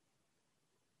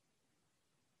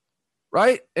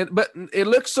 Right? But it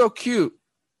looks so cute.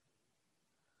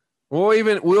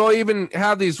 We'll even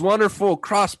have these wonderful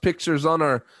cross pictures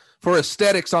for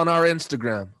aesthetics on our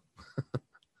Instagram.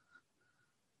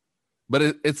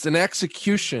 But it's an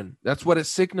execution. That's what it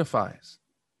signifies.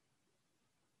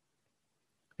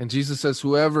 And Jesus says,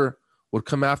 whoever would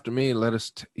come after me,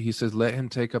 he says, let him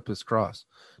take up his cross.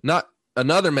 Not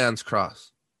another man's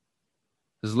cross.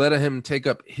 He says, let him take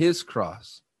up his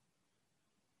cross.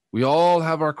 We all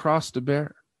have our cross to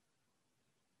bear.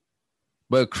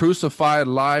 But a crucified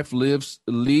life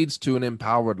leads to an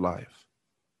empowered life.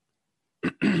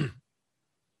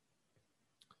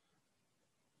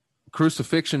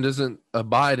 Crucifixion doesn't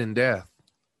abide in death.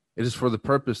 It is for the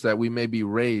purpose that we may be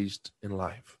raised in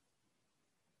life.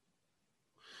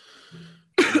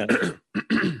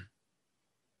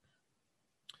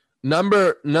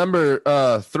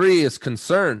 Number 3 is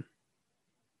concern.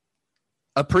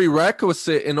 A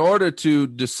prerequisite in order to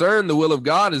discern the will of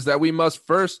God is that we must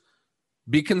first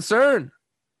be concerned.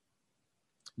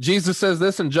 Jesus says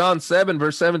this in John 7,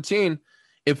 verse 17,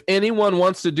 if anyone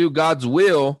wants to do God's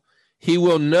will, he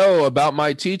will know about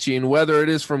my teaching, whether it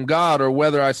is from God or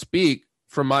whether I speak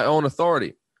from my own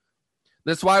authority.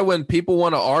 That's why when people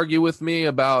want to argue with me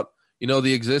about,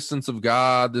 the existence of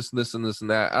God, this, and this, and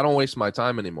that, I don't waste my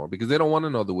time anymore because they don't want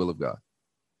to know the will of God.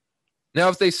 Now,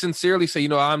 if they sincerely say,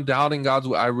 I'm doubting God's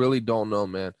will, I really don't know,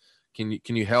 man. Can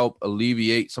you help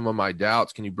alleviate some of my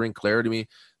doubts? Can you bring clarity to me?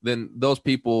 Then those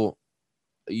people,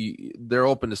 they're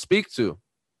open to speak to.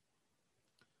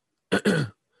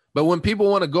 But when people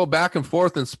want to go back and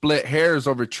forth and split hairs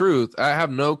over truth, I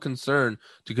have no concern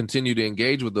to continue to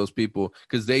engage with those people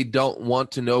because they don't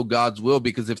want to know God's will.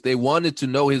 Because if they wanted to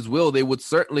know his will, they would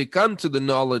certainly come to the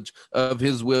knowledge of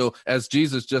his will, as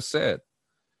Jesus just said.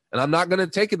 And I'm not going to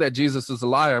take it that Jesus is a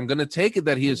liar. I'm going to take it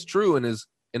that he is true in his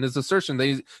assertion,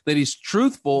 that he's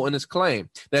truthful in his claim,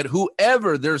 that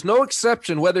whoever, there's no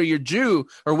exception, whether you're Jew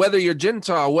or whether you're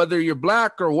Gentile, whether you're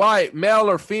black or white, male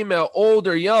or female, old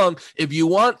or young, if you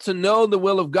want to know the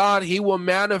will of God, he will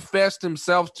manifest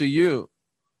himself to you.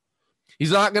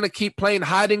 He's not going to keep playing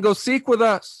hide and go seek with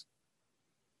us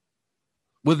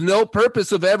with no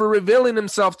purpose of ever revealing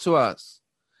himself to us.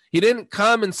 He didn't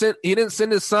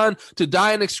send his son to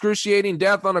die an excruciating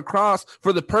death on a cross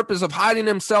for the purpose of hiding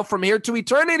himself from here to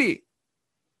eternity.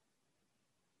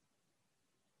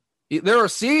 There are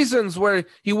seasons where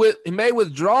he may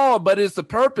withdraw, but it's the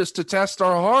purpose to test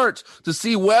our hearts, to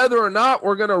see whether or not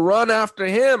we're going to run after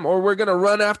him or we're going to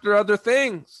run after other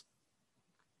things.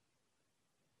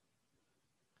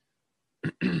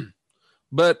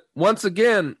 But once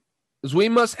again, we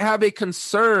must have a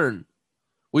concern.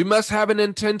 We must have an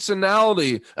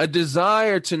intentionality, a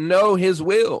desire to know his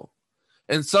will.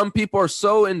 And some people are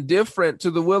so indifferent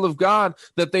to the will of God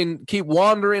that they keep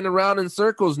wandering around in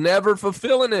circles, never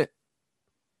fulfilling it.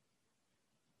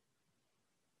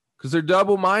 Because they're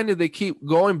double-minded. They keep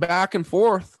going back and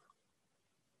forth.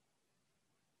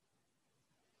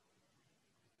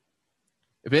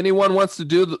 If anyone wants to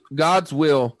do God's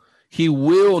will, he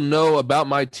will know about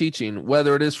my teaching,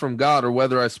 whether it is from God or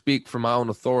whether I speak from my own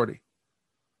authority.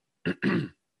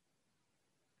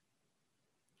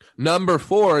 Number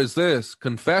 4 is this,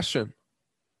 confession.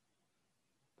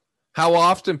 How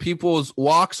often people's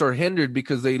walks are hindered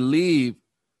because they leave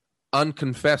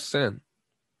unconfessed sin.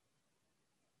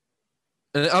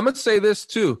 And I'm going to say this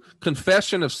too,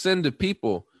 confession of sin to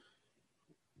people.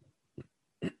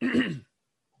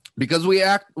 Because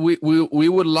we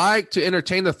would like to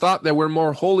entertain the thought that we're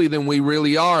more holy than we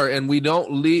really are, and we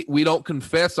don't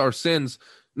confess our sins.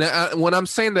 Now, when I'm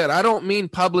saying that, I don't mean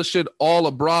publish it all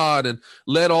abroad and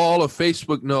let all of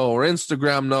Facebook know or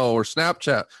Instagram know or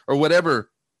Snapchat or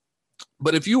whatever.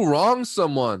 But if you wrong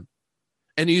someone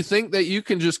and you think that you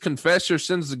can just confess your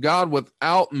sins to God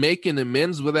without making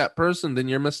amends with that person, then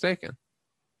you're mistaken.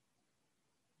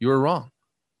 You're wrong.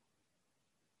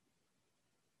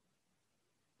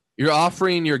 You're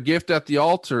offering your gift at the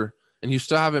altar and you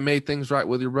still haven't made things right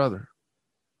with your brother.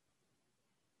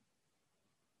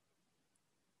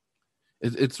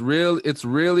 It's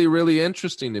really, really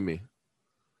interesting to me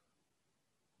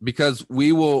because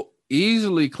we will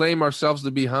easily claim ourselves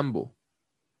to be humble.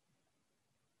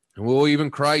 And we'll even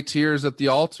cry tears at the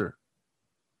altar.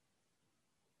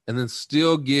 and then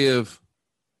still give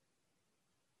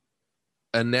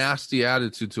a nasty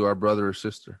attitude to our brother or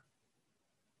sister.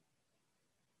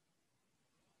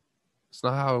 It's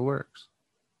not how it works.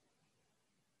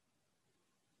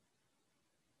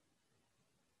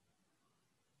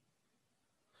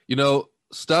 You know,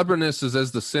 stubbornness is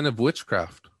as the sin of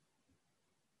witchcraft.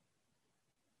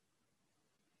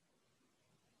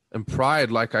 And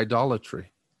pride like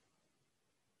idolatry.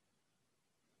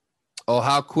 Oh,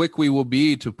 how quick we will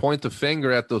be to point the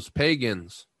finger at those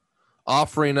pagans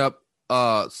offering up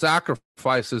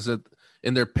sacrifices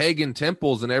in their pagan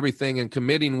temples and everything, and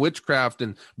committing witchcraft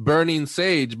and burning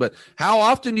sage. But how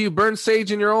often do you burn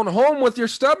sage in your own home with your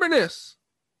stubbornness,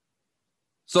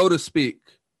 so to speak?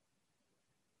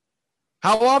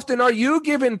 How often are you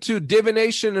given to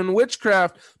divination and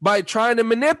witchcraft by trying to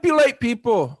manipulate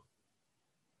people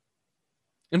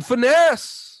and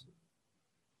finesse?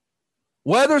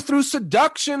 Whether through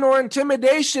seduction or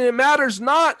intimidation, it matters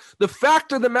not. The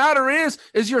fact of the matter is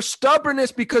your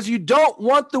stubbornness, because you don't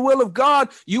want the will of God.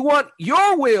 You want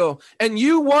your will, and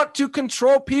you want to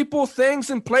control people, things,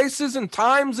 and places, and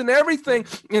times, and everything.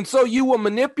 And so you will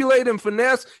manipulate and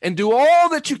finesse and do all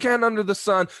that you can under the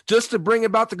sun just to bring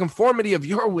about the conformity of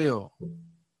your will.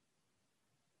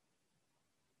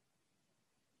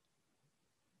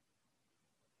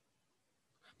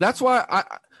 That's why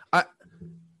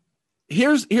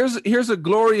Here's a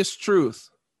glorious truth.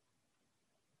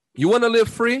 You want to live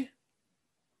free?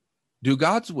 Do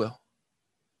God's will.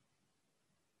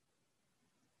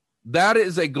 That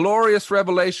is a glorious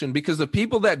revelation, because the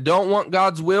people that don't want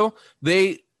God's will,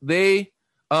 they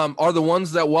are the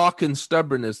ones that walk in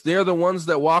stubbornness. They're the ones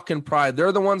that walk in pride.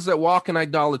 They're the ones that walk in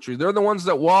idolatry. They're the ones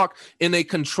that walk in a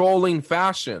controlling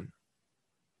fashion.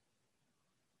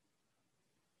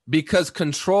 Because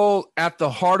control at the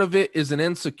heart of it is an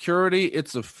insecurity,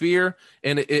 it's a fear,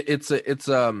 and it's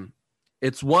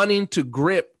wanting to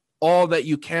grip all that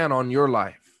you can on your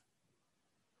life.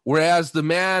 Whereas the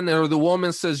man or the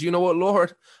woman says, you know what,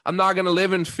 Lord, I'm not going to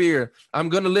live in fear. I'm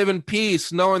going to live in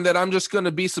peace, knowing that I'm just going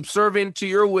to be subservient to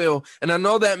your will. And I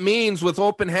know that means with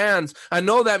open hands. I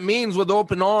know that means with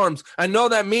open arms. I know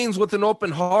that means with an open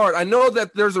heart. I know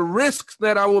that there's a risk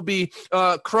that I will be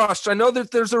crushed. I know that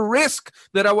there's a risk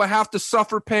that I will have to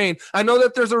suffer pain. I know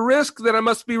that there's a risk that I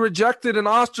must be rejected and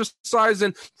ostracized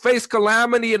and face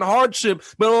calamity and hardship.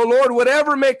 But, oh Lord,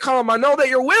 whatever may come, I know that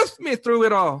you're with me through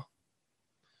it all.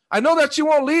 I know that you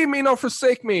won't leave me nor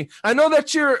forsake me. I know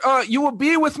that you will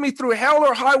be with me through hell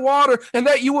or high water, and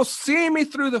that you will see me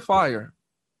through the fire.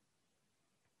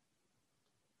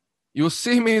 You will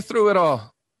see me through it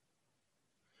all.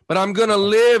 But I'm going to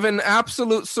live in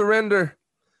absolute surrender.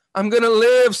 I'm going to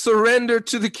live surrendered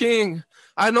to the King.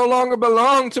 I no longer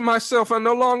belong to myself. I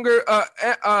no longer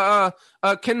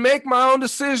can make my own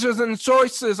decisions and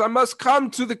choices. I must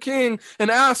come to the King and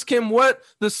ask him what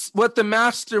the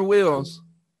Master wills.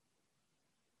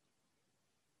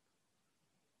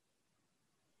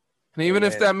 And even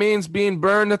if that means being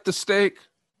burned at the stake,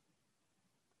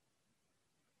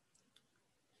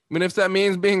 even if that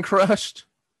means being crushed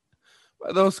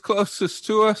by those closest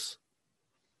to us,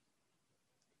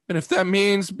 and if that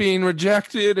means being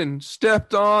rejected and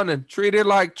stepped on and treated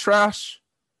like trash,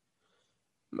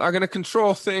 I'm not going to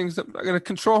control things. I'm not going to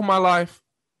control my life.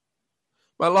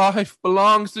 My life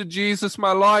belongs to Jesus.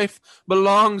 My life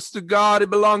belongs to God. It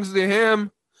belongs to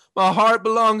him. My heart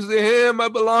belongs to him. I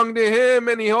belong to him,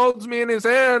 and he holds me in his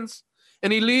hands,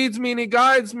 and he leads me and he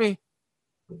guides me.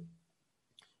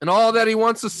 And all that he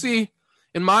wants to see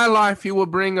in my life, he will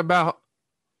bring about.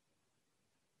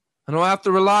 I don't have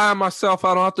to rely on myself.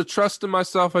 I don't have to trust in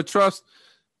myself. I trust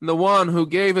in the one who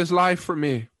gave his life for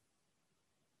me.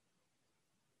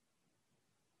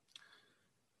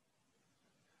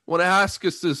 I want to ask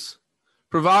us this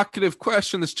provocative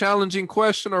question, this challenging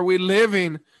question. Are we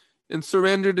living in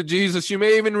surrender to Jesus? You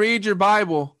may even read your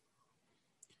Bible.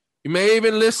 You may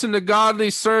even listen to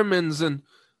godly sermons and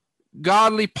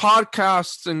godly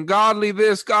podcasts and godly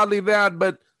this, godly that,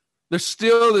 but there's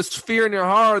still this fear in your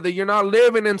heart that you're not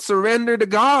living in surrender to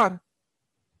God.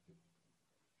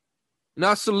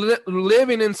 Not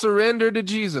living in surrender to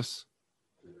Jesus.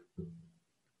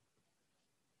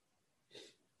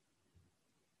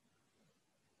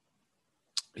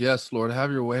 Yes, Lord,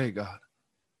 have your way, God.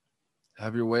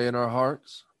 Have your way in our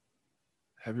hearts.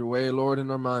 Have your way, Lord, in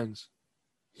our minds.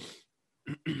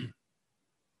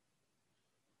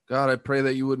 God, I pray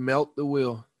that you would melt the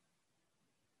will.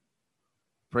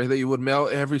 Pray that you would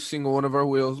melt every single one of our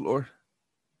wills, Lord.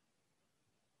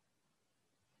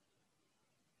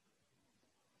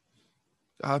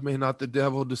 God, may not the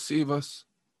devil deceive us,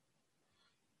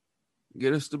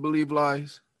 get us to believe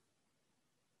lies.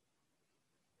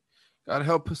 God,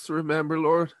 help us to remember,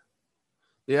 Lord,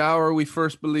 the hour we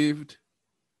first believed,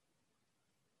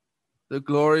 the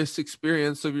glorious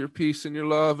experience of your peace and your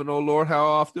love. And oh, Lord, how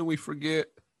often we forget.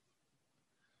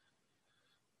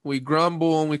 We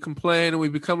grumble and we complain and we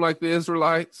become like the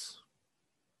Israelites,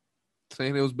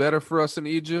 saying it was better for us in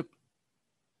Egypt.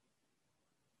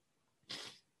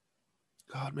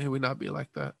 God, may we not be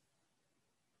like that.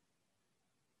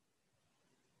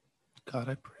 God,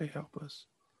 I pray, help us.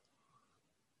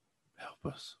 Help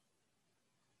us.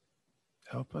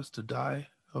 Help us to die.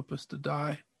 Help us to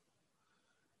die.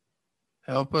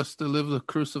 Help us to live the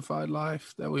crucified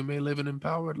life that we may live an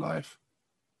empowered life.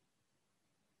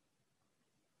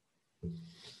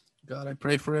 God, I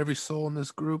pray for every soul in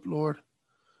this group, Lord,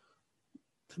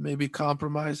 that may be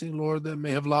compromising, Lord, that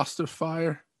may have lost their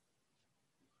fire.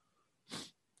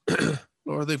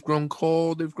 Lord, they've grown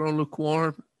cold, they've grown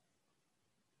lukewarm.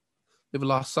 They've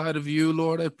lost sight of you,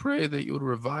 Lord. I pray that you would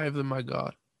revive them, my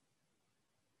God.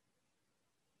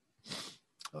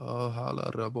 Oh, thank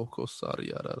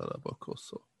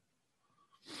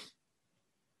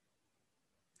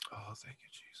you,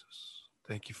 Jesus.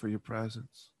 Thank you for your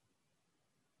presence.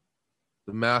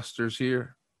 The Master's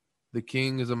here. The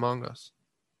King is among us.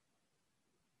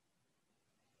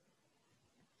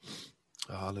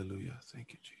 Hallelujah.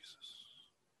 Thank you, Jesus.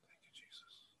 Thank you,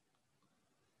 Jesus.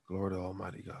 Glory to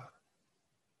Almighty God.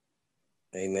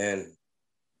 Amen.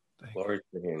 Glory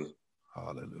to him.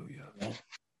 Hallelujah.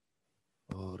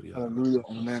 Hallelujah.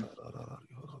 Amen.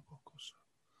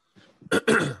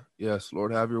 Yes,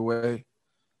 Lord, have your way.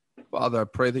 Father, I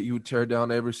pray that you would tear down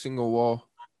every single wall.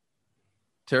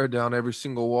 Tear down every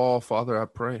single wall, Father, I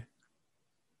pray.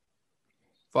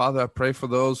 Father, I pray for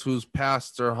those whose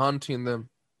pasts are hunting them,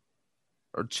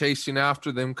 or chasing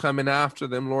after them, coming after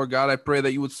them. Lord God, I pray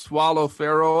that you would swallow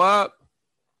Pharaoh up.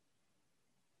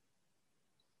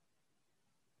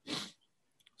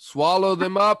 Swallow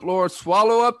them up, Lord.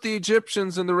 Swallow up the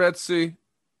Egyptians in the Red Sea.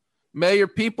 May your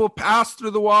people pass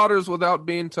through the waters without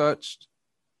being touched.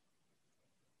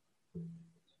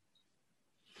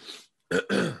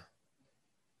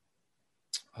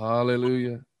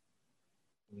 Hallelujah.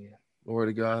 Yeah. Glory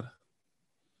to God.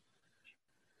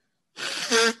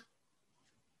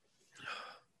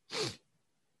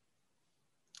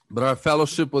 But our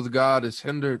fellowship with God is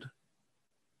hindered.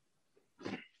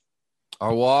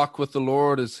 Our walk with the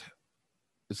Lord is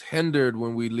hindered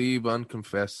when we leave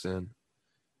unconfessed sin.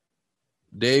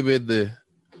 David, the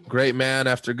great man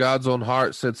after God's own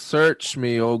heart, said, "Search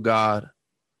me, O God.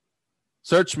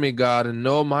 Search me, God, and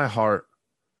know my heart.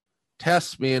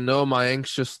 Test me and know my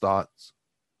anxious thoughts.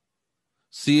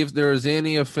 See if there is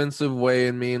any offensive way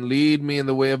in me and lead me in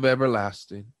the way of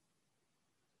everlasting."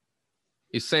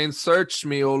 He's saying, search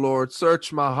me, O Lord.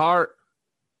 Search my heart.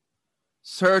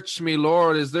 Search me,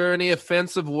 Lord. Is there any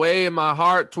offensive way in my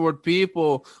heart toward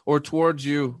people or towards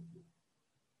you?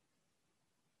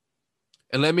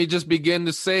 And let me just begin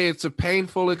to say it's a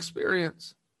painful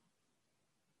experience.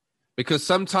 Because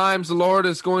sometimes the Lord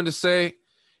is going to say,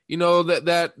 you know,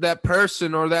 that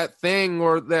person or that thing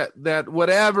or that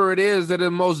whatever it is that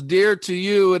is most dear to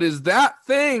you, it is that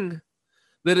thing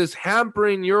that is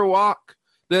hampering your walk,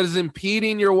 that is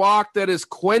impeding your walk, that is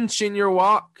quenching your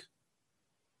walk.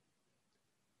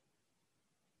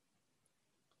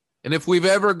 And if we've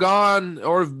ever gone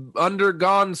or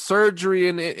undergone surgery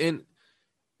in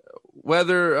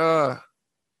whether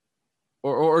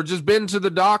or just been to the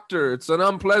doctor, it's an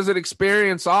unpleasant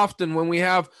experience often when we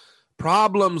have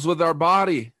problems with our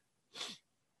body.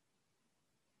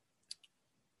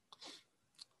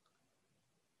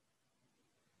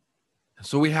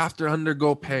 So we have to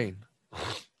undergo pain.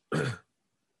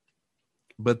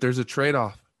 But there's a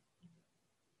trade-off.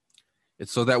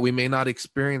 It's so that we may not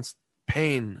experience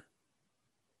pain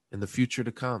in the future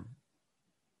to come.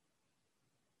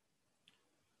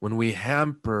 When we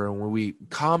hamper and when we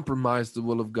compromise the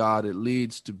will of God, it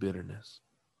leads to bitterness.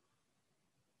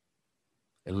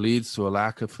 It leads to a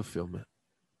lack of fulfillment.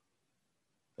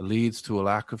 It leads to a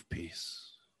lack of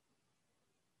peace.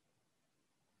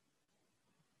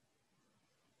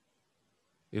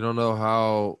 You don't know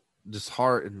how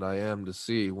disheartened I am to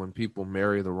see when people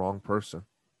marry the wrong person.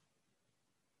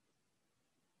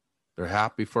 They're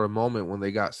happy for a moment when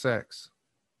they got sex.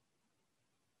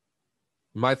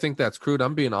 You might think that's crude.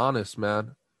 I'm being honest,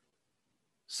 man.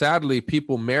 Sadly,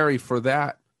 people marry for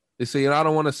that. They say, I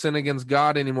don't want to sin against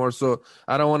God anymore, so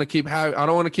I don't want to keep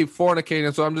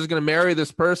fornicating, so I'm just going to marry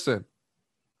this person.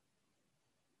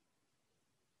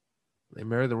 They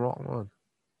marry the wrong one.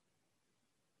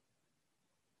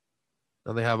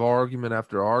 Now they have argument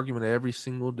after argument every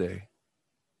single day.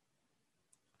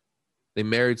 They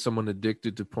married someone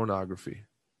addicted to pornography.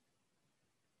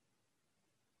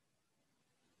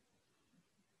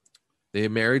 They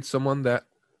married someone that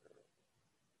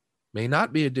may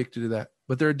not be addicted to that,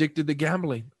 but they're addicted to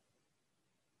gambling.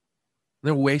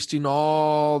 They're wasting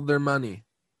all their money.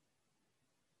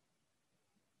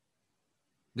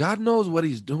 God knows what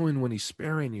he's doing when he's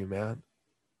sparing you, man.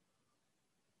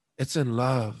 It's in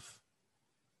love.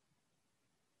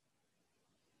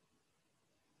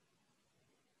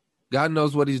 God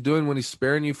knows what he's doing when he's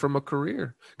sparing you from a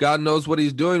career. God knows what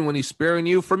he's doing when he's sparing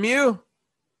you from you.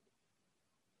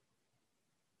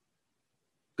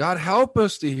 God, help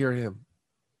us to hear him.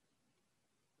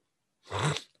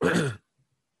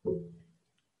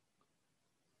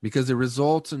 Because it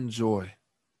results in joy.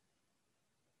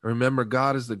 Remember,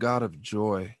 God is the God of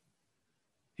joy.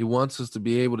 He wants us to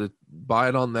be able to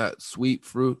bite on that sweet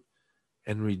fruit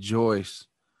and rejoice,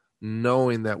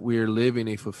 knowing that we are living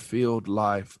a fulfilled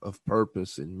life of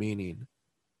purpose and meaning,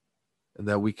 and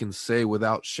that we can say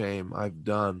without shame, I've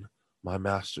done my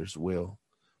master's will.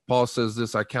 Paul says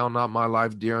this, I count not my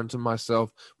life dear unto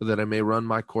myself, but that I may run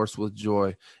my course with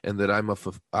joy, and that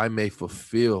I may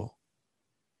fulfill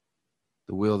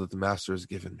the will that the master has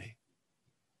given me.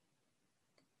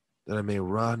 That I may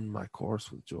run my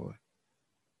course with joy.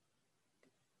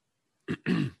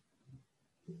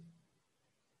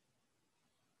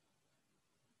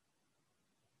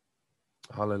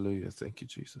 Hallelujah. Thank you,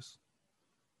 Jesus.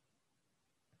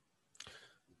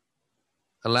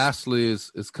 And lastly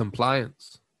is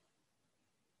compliance.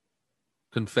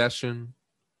 Confession,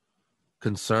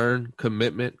 concern,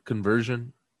 commitment,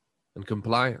 conversion, and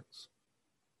compliance.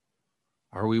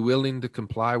 Are we willing to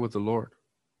comply with the Lord?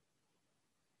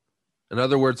 In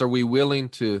other words, are we willing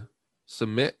to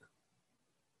submit?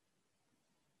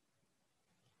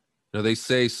 You know, they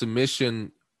say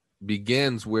submission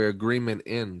begins where agreement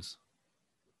ends.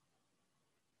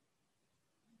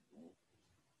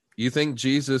 You think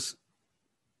Jesus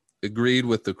agreed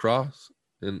with the cross?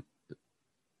 And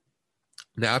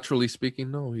naturally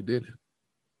speaking, no, he didn't.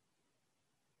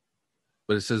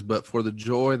 But it says, but for the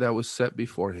joy that was set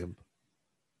before him,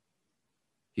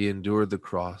 he endured the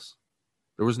cross.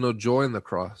 There was no joy in the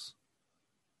cross.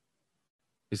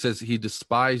 He says he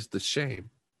despised the shame.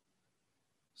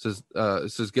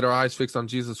 It says, get our eyes fixed on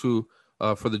Jesus, who,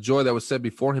 for the joy that was set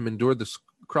before him, endured the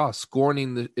cross,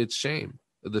 scorning its shame,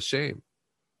 the shame.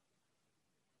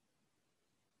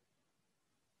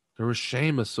 There was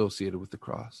shame associated with the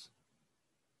cross.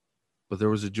 But there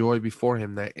was a joy before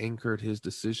him that anchored his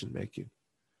decision making.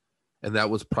 And that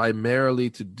was primarily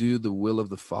to do the will of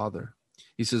the Father.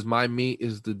 He says, my meat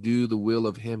is to do the will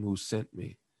of him who sent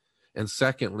me. And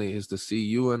secondly is to see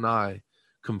you and I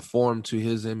conform to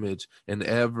his image and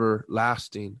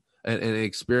everlasting and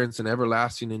experience an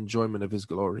everlasting enjoyment of his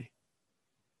glory.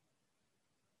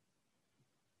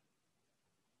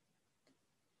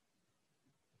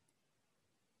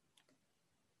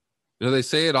 You know, they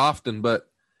say it often, but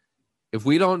if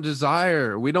we don't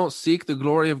desire, we don't seek the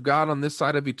glory of God on this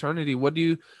side of eternity, what do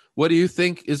you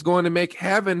think is going to make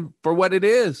heaven for what it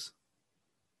is?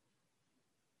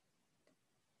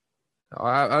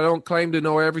 I don't claim to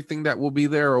know everything that will be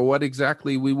there or what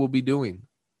exactly we will be doing.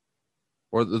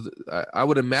 Or I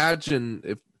would imagine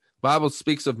if the Bible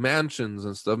speaks of mansions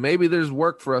and stuff, maybe there's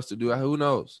work for us to do. Who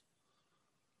knows?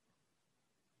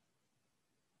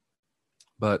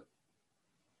 But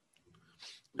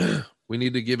we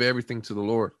need to give everything to the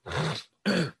Lord.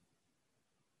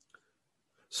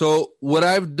 So what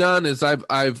I've done is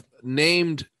I've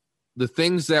named the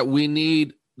things that we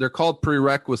need. They're called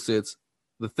prerequisites.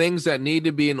 The things that need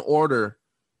to be in order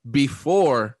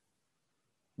before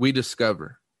we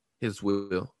discover his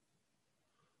will.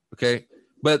 Okay?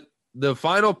 But the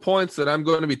final points that I'm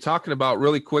going to be talking about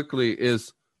really quickly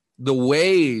is the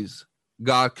ways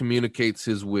God communicates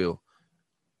his will.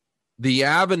 The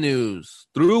avenues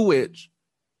through which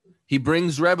he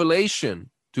brings revelation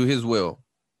to his will.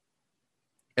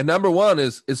 And number one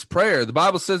is prayer. The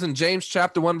Bible says in James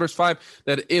chapter 1, verse 5,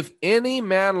 that if any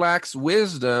man lacks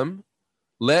wisdom,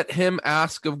 let him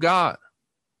ask of God.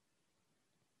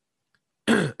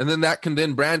 And then that can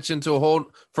then branch into a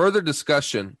whole further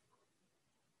discussion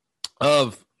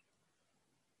of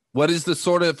what is the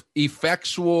sort of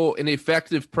effectual and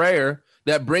effective prayer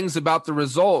that brings about the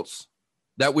results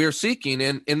that we are seeking.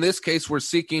 And in this case, we're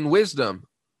seeking wisdom.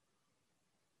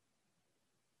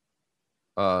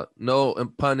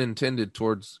 No pun intended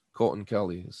towards Colton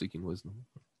Kelly seeking wisdom.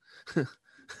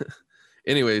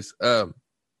 Anyways,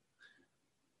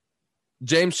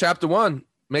 James chapter 1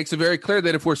 makes it very clear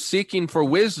that if we're seeking for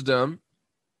wisdom,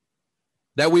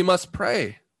 that we must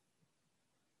pray.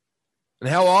 And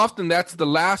how often that's the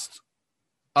last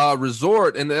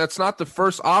resort, and that's not the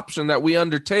first option that we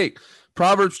undertake.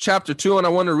 Proverbs chapter 2, and I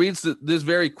want to read this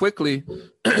very quickly.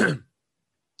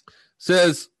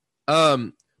 Says,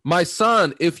 my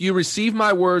son, if you receive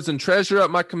my words and treasure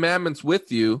up my commandments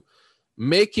with you,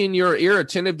 making your ear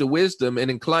attentive to wisdom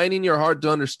and inclining your heart to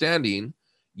understanding,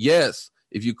 yes,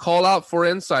 if you call out for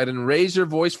insight and raise your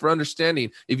voice for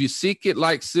understanding, if you seek it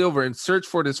like silver and search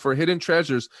for it as for hidden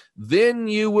treasures, then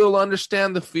you will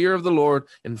understand the fear of the Lord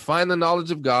and find the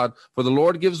knowledge of God. For the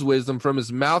Lord gives wisdom. From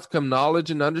his mouth come knowledge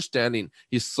and understanding.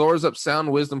 He soars up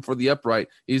sound wisdom for the upright.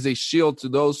 He is a shield to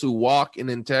those who walk in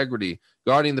integrity,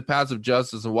 guarding the paths of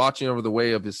justice and watching over the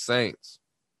way of his saints.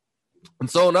 And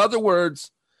so, in other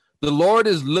words, the Lord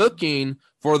is looking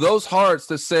for those hearts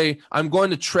that say, I'm going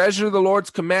to treasure the Lord's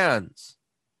commands.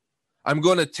 I'm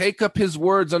going to take up his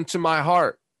words unto my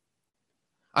heart.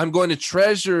 I'm going to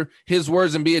treasure his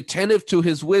words and be attentive to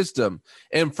his wisdom.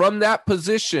 And from that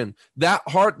position, that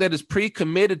heart that is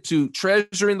pre-committed to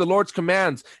treasuring the Lord's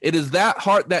commands, it is that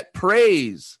heart that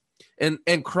prays and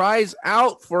cries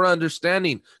out for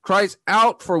understanding, cries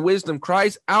out for wisdom,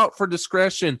 cries out for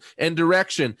discretion and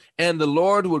direction. And the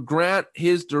Lord will grant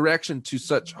his direction to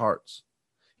such hearts.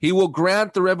 He will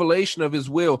grant the revelation of his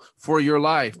will for your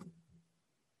life.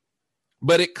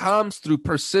 But it comes through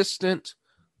persistent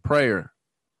prayer,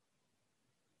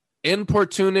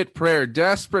 importunate prayer,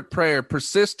 desperate prayer,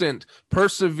 persistent,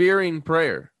 persevering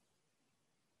prayer.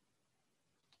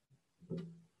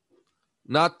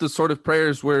 Not the sort of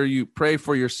prayers where you pray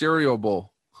for your cereal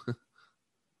bowl.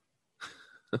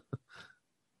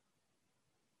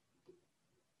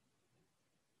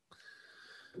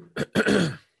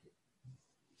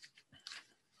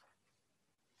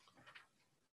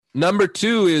 Number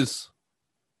 2 is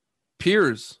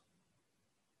peers.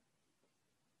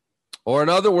 Or in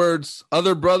other words,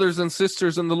 other brothers and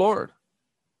sisters in the Lord.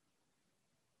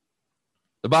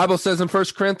 The Bible says in 1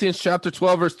 Corinthians chapter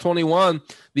 12, verse 21,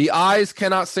 the eyes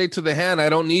cannot say to the hand, I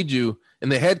don't need you.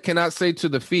 And the head cannot say to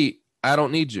the feet, I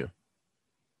don't need you.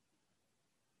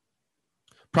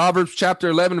 Proverbs chapter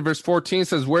 11, verse 14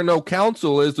 says, where no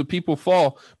counsel is, the people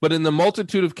fall, but in the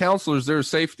multitude of counselors, there is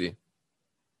safety.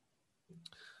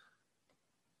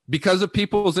 Because of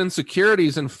people's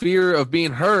insecurities and fear of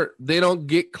being hurt, they don't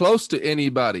get close to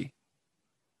anybody.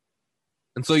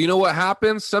 And so you know what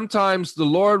happens? Sometimes the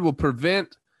Lord will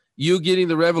prevent you getting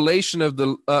the revelation of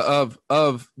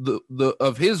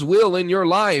of his will in your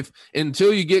life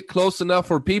until you get close enough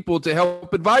for people to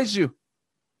help advise you.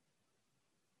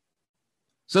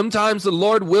 Sometimes the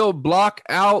Lord will block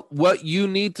out what you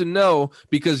need to know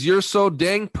because you're so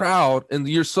dang proud and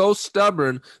you're so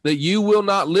stubborn that you will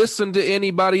not listen to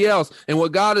anybody else. And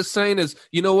what God is saying is,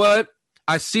 you know what?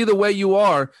 I see the way you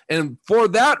are. And for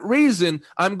that reason,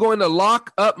 I'm going to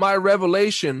lock up my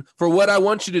revelation for what I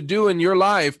want you to do in your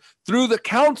life through the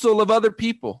counsel of other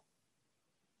people.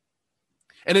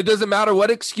 And it doesn't matter what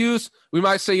excuse we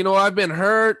might say, you know, I've been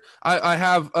hurt. I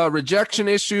have rejection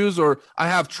issues, or I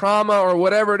have trauma, or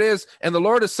whatever it is. And the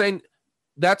Lord is saying,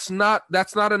 that's not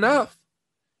enough.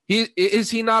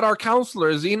 Is he not our counselor?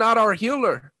 Is he not our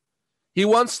healer? He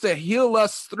wants to heal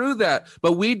us through that.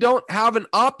 But we don't have an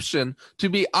option to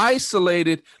be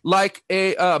isolated like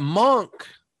a monk.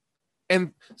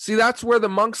 And see, that's where the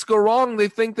monks go wrong. They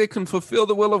think they can fulfill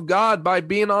the will of God by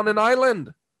being on an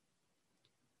island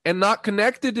and not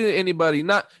connected to anybody,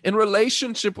 not in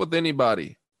relationship with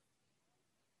anybody.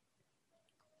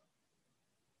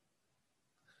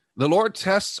 The Lord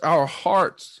tests our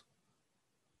hearts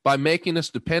by making us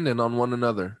dependent on one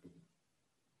another.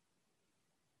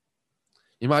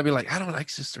 You might be like, I don't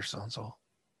like sister so-and-so.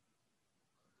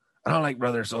 I don't like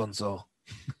brother so-and-so.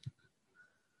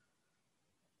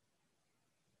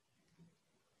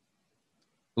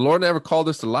 The Lord never called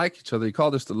us to like each other. He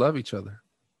called us to love each other.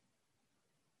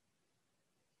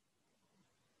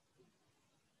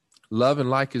 Love and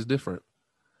like is different.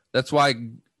 That's why,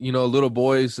 you know, little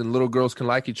boys and little girls can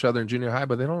like each other in junior high,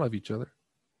 but they don't love each other.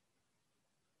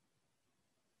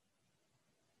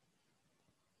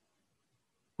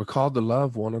 We're called to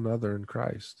love one another in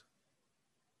Christ.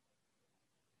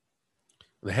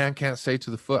 The hand can't say to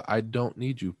the foot, I don't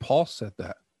need you. Paul said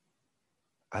that.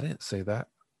 I didn't say that.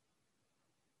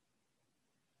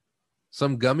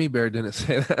 Some gummy bear didn't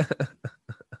say that.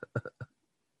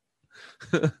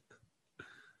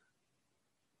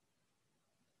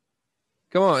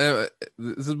 Come on,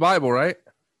 this is Bible, right?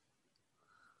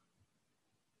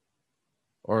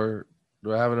 Or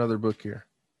do I have another book here?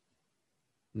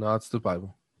 No, it's the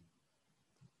Bible.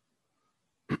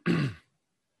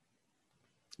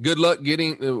 Good luck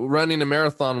running a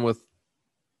marathon with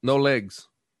no legs.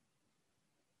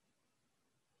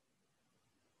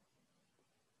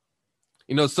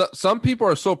 You know, some people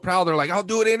are so proud. They're like, I'll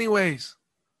do it anyways.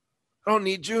 I don't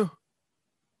need you.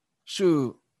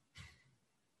 Shoot.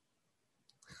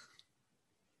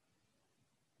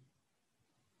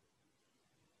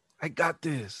 I got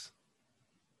this.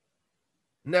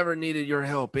 Never needed your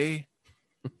help, eh?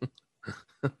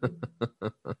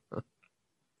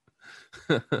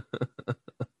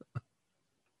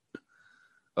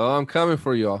 Oh, I'm coming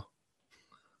for y'all.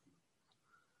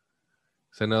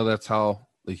 So I know that's how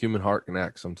the human heart can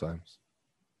act sometimes.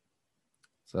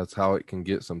 So that's how it can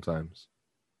get sometimes.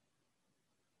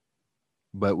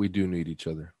 But we do need each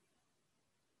other.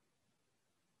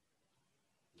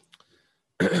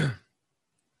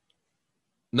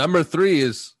 Number 3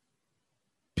 is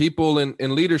people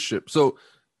in leadership. So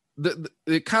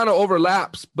it kind of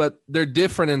overlaps, but they're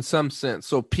different in some sense.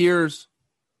 So peers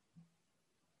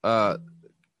kind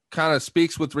of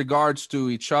speaks with regards to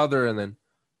each other, and then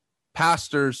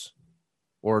pastors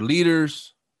or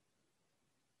leaders,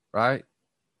 right?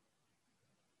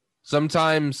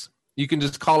 Sometimes you can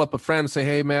just call up a friend and say,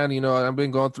 hey, man, you know, I've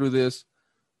been going through this.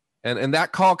 And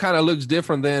that call kind of looks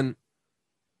different than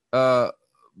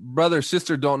brother,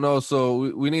 sister don't know.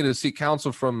 So we need to seek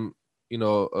counsel from, you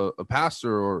know, a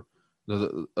pastor or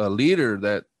a leader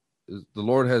that the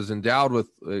Lord has endowed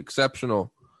with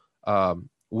exceptional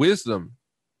wisdom,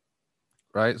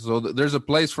 right? So there's a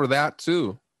place for that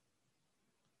too.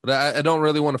 But I don't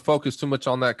really want to focus too much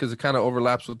on that because it kind of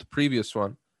overlaps with the previous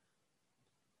one.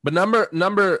 But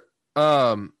number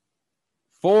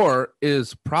 4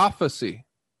 is prophecy.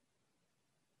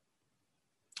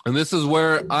 And this is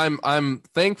where I'm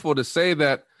thankful to say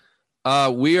that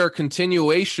we are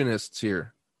continuationists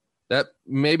here. That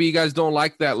maybe you guys don't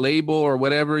like that label or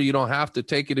whatever. You don't have to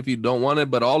take it if you don't want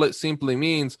it. But all it simply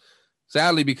means,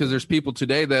 sadly, because there's people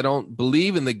today that don't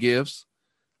believe in the gifts,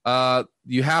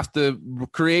 you have to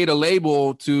create a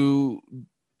label to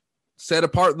set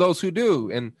apart those who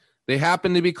do. And they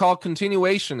happen to be called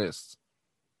continuationists.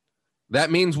 That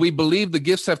means we believe the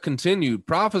gifts have continued.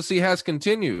 Prophecy has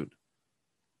continued.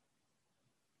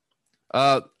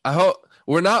 I hope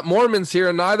we're not Mormons here,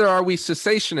 and neither are we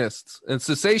cessationists. And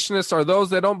cessationists are those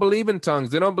that don't believe in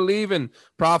tongues. They don't believe in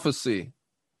prophecy.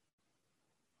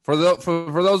 For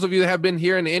those of you that have been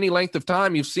here in any length of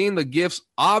time, you've seen the gifts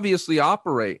obviously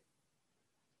operate.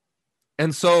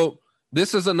 And so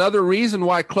this is another reason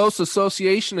why close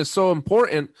association is so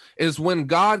important, is when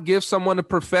God gives someone a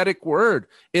prophetic word,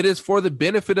 it is for the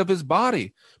benefit of his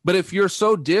body. But if you're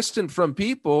so distant from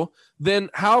people,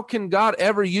 then how can God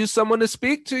ever use someone to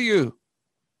speak to you?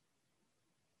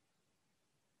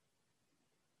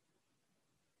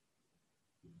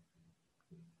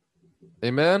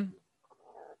 Amen.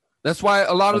 That's why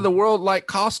a lot of the world like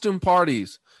costume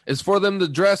parties. It's for them to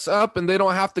dress up, and they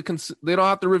don't have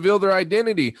to reveal their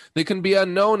identity. They can be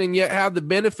unknown and yet have the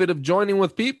benefit of joining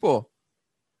with people.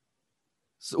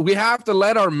 So we have to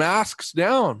let our masks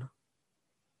down.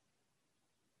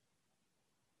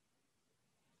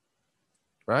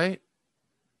 Right?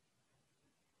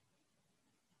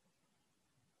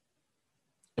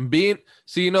 And the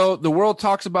world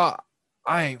talks about,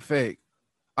 I ain't fake.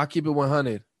 I keep it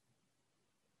 100.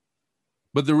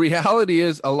 But the reality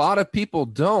is a lot of people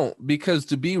don't, because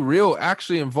to be real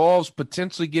actually involves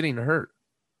potentially getting hurt.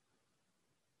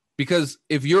 Because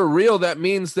if you're real, that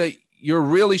means that you're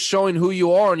really showing who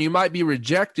you are, and you might be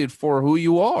rejected for who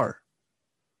you are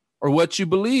or what you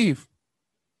believe.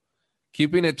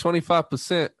 Keeping it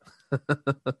 25%.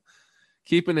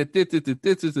 Keeping it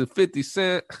 50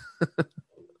 cents.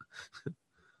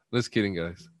 Just kidding,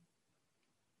 guys.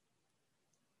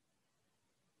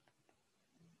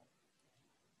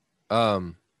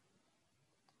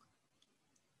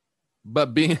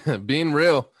 But being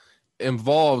real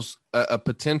involves a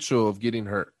potential of getting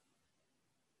hurt.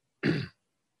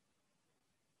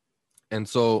 And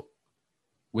so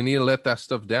we need to let that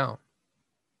stuff down.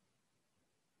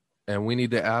 And we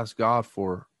need to ask God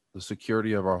for the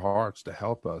security of our hearts to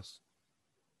help us.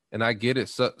 And I get it.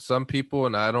 Some people,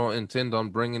 and I don't intend on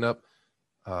bringing up,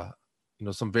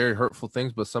 some very hurtful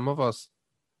things, but some of us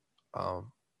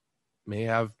may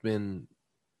have been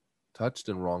touched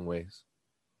in wrong ways.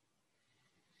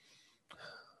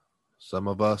 Some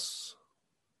of us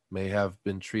may have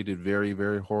been treated very,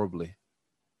 very horribly.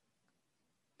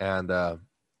 And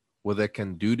what that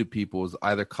can do to people is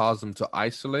either cause them to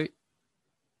isolate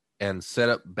and set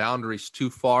up boundaries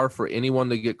too far for anyone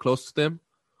to get close to them,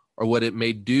 or what it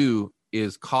may do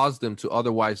is cause them to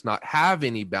otherwise not have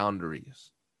any boundaries.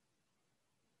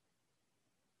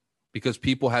 Because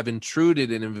people have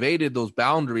intruded and invaded those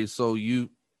boundaries, so you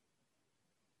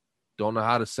don't know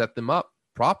how to set them up,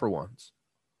 proper ones.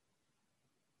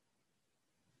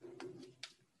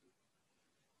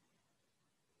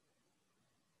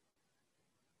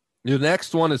 The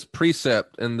next one is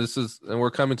precept, and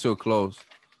we're coming to a close.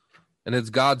 And it's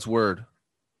God's word.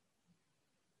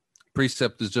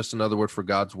 Precept is just another word for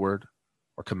God's word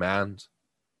or command.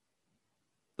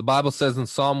 The Bible says in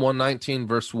Psalm 119,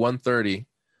 verse 130,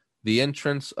 the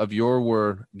entrance of your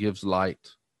word gives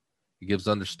light. It gives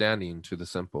understanding to the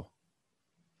simple.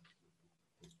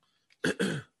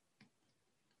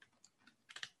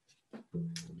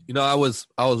 You know, I was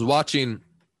watching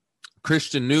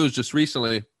Christian news just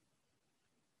recently.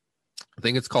 I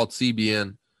think it's called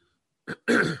CBN,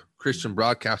 Christian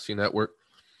Broadcasting Network.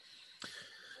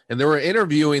 And they were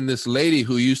interviewing this lady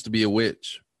who used to be a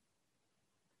witch.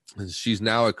 And she's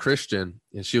now a Christian.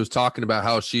 And she was talking about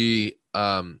how she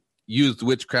used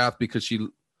witchcraft because she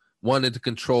wanted to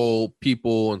control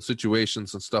people and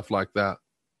situations and stuff like that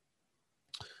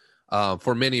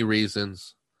for many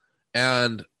reasons.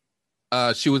 And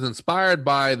she was inspired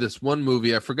by this one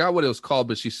movie. I forgot what it was called,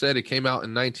 but she said it came out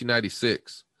in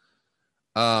 1996.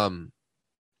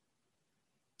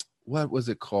 What was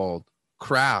it called?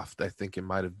 Craft, I think it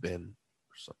might have been.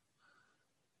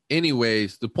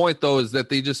 Anyways, the point though is that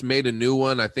they just made a new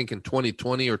one, I think in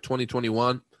 2020 or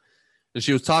 2021. And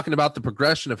she was talking about the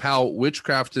progression of how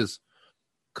witchcraft has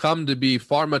come to be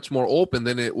far much more open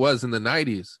than it was in the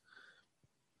 90s.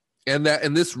 And that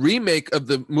in this remake of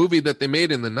the movie that they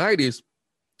made in the 90s,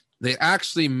 they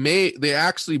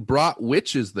actually brought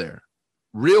witches there,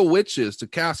 real witches, to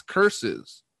cast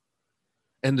curses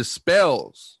and to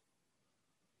spells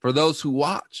for those who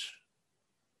watch.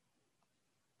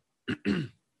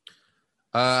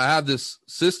 I have this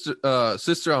sister on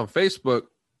Facebook.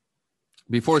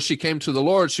 Before she came to the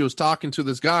Lord, she was talking to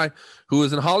this guy who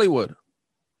was in Hollywood.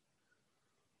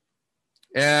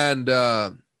 And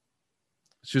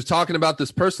she was talking about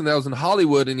this person that was in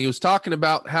Hollywood, and he was talking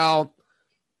about how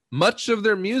much of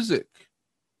their music,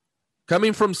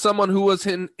 coming from someone who was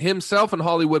himself in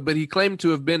Hollywood, but he claimed to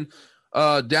have been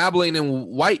dabbling in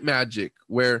white magic,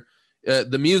 where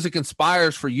the music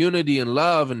inspires for unity and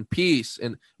love and peace.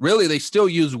 And really, they still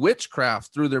use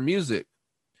witchcraft through their music.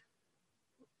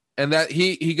 And that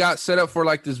he got set up for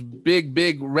like this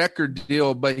big record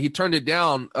deal, but he turned it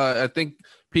down. I think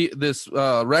this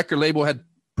record label had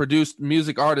produced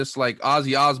music artists like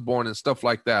Ozzy Osbourne and stuff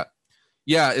like that.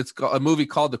 Yeah, it's a movie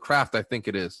called The Craft, I think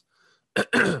it is.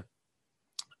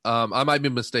 I might be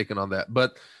mistaken on that.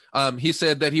 But he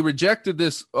said that he rejected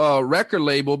this record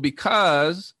label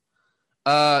because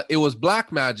it was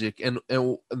black magic, and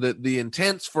the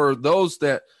intents for those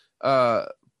that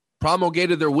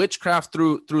promulgated their witchcraft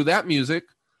through that music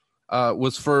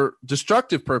was for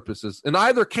destructive purposes. In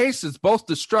either case, it's both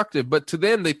destructive, but to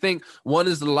them, they think one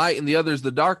is the light and the other is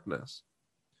the darkness.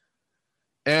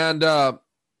 And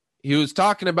he was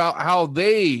talking about how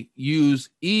they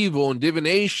use evil and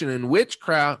divination and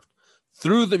witchcraft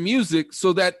through the music,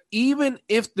 so that even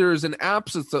if there's an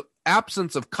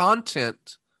absence of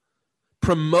content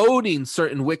promoting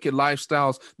certain wicked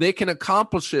lifestyles, they can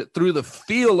accomplish it through the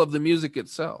feel of the music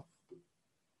itself.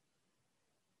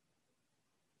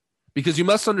 Because you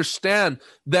must understand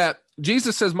that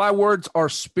Jesus says, my words are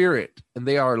spirit and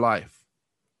they are life.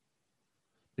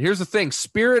 Here's the thing.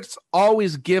 Spirits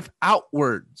always give out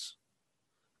words.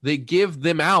 They give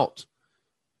them out.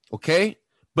 Okay?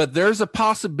 But there's a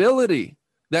possibility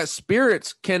that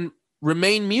spirits can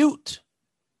remain mute,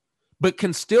 but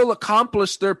can still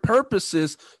accomplish their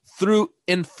purposes through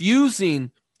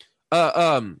infusing.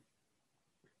 So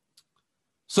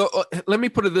let me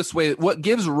put it this way. What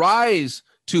gives rise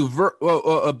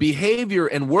to behavior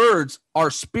and words are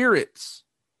spirits,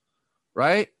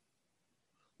 right?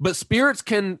 But spirits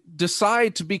can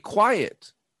decide to be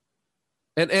quiet.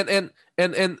 And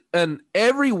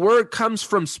every word comes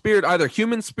from spirit, either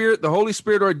human spirit, the Holy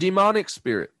Spirit, or a demonic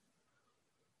spirit.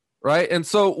 Right. And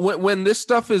so when this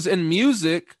stuff is in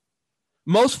music,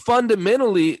 most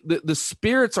fundamentally, the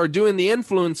spirits are doing the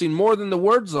influencing more than the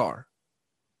words are.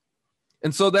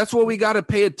 And so that's what we got to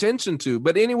pay attention to.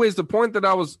 But anyways, the point that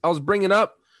I was bringing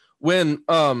up when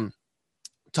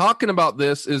talking about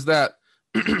this is that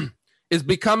is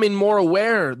becoming more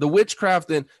aware. The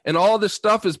witchcraft and all this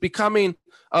stuff is becoming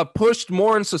pushed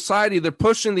more in society. They're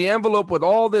pushing the envelope with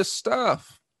all this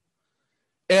stuff.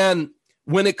 And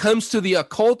when it comes to the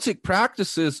occultic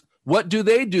practices, what do?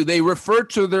 They refer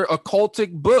to their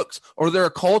occultic books or their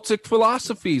occultic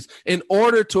philosophies in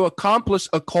order to accomplish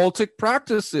occultic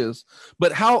practices.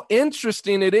 But how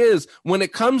interesting it is when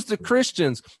it comes to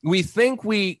Christians, we think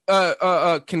we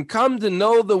can come to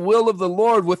know the will of the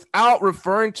Lord without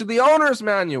referring to the owner's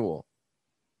manual.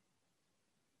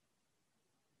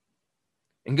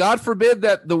 And God forbid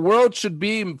that the world should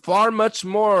be far much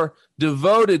more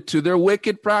devoted to their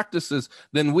wicked practices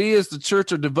than we as the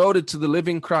church are devoted to the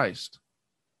living Christ.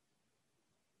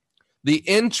 The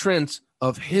entrance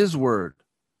of his word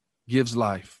gives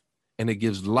life, and it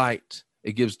gives light.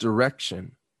 It gives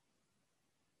direction.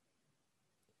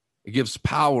 It gives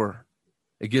power.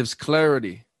 It gives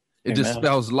clarity. It Amen.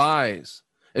 dispels lies.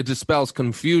 It dispels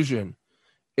confusion.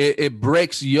 It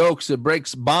breaks yokes. It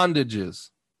breaks bondages.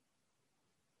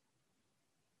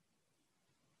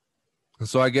 And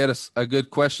so I guess a good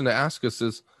question to ask us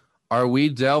is, are we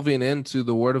delving into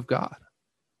the Word of God?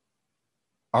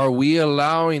 Are we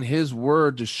allowing his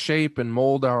word to shape and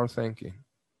mold our thinking?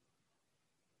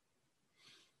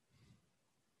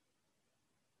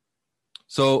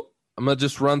 So I'm going to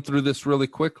just run through this really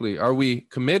quickly. Are we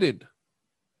committed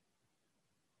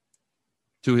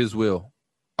to his will?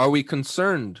 Are we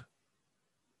concerned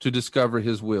to discover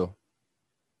his will?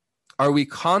 Are we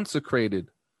consecrated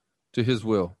to his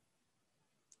will?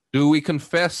 Do we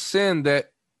confess sin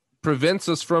that prevents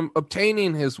us from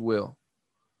obtaining his will?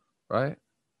 Right?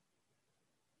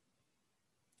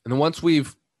 And once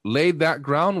we've laid that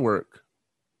groundwork,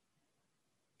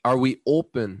 are we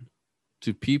open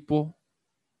to people?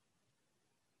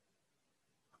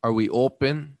 Are we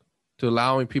open to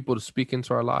allowing people to speak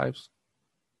into our lives?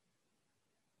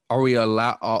 Are we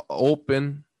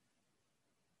open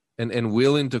and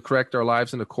willing to correct our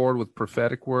lives in accord with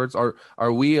prophetic words?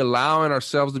 Are we allowing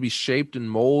ourselves to be shaped and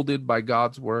molded by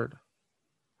God's word?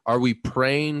 Are we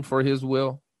praying for his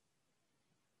will?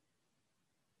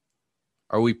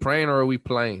 Are we praying or are we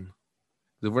playing?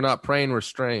 If we're not praying, we're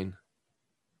straying.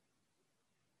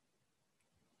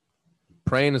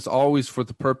 Praying is always for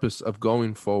the purpose of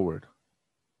going forward.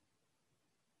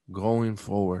 Going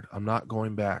forward. I'm not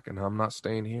going back, and I'm not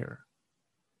staying here.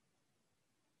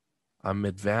 I'm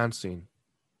advancing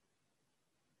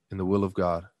in the will of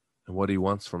God and what he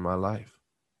wants for my life.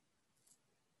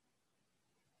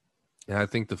 And I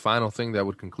think the final thing that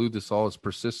would conclude this all is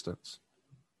persistence.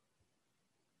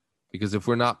 Because if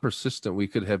we're not persistent, we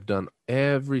could have done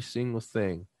every single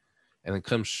thing and then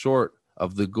come short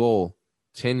of the goal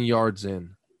 10 yards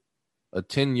in.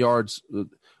 10 yards,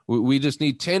 we just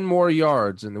need 10 more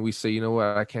yards, and then we say, you know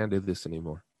what, I can't do this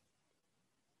anymore.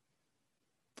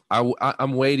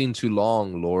 I'm waiting too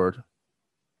long, Lord.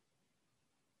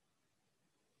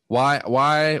 Why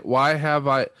have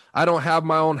I don't have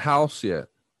my own house yet.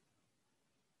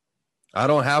 I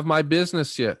don't have my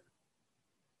business yet.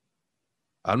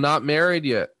 I'm not married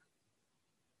yet.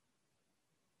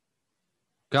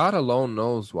 God alone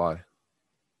knows why.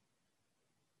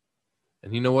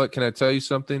 And you know what? Can I tell you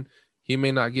something? He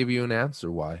may not give you an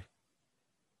answer why.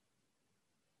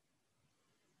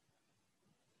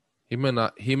 He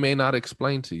may not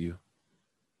explain to you.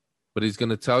 But he's going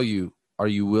to tell you, are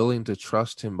you willing to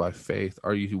trust him by faith?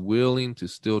 Are you willing to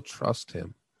still trust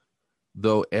him,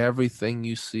 though everything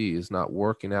you see is not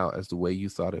working out as the way you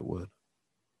thought it would?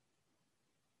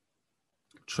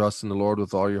 Trust in the Lord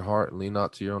with all your heart and lean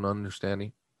not to your own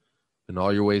understanding. In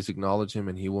all your ways acknowledge him,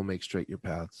 and he will make straight your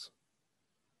paths.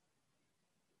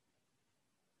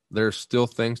 There are still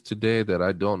things today that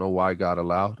I don't know why God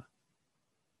allowed.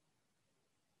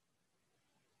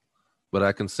 But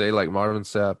I can say like Marvin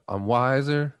Sapp, I'm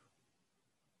wiser,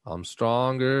 I'm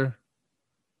stronger,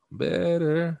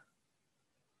 better,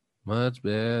 much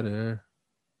better.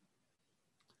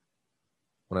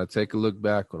 When I take a look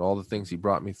back at all the things he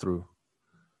brought me through,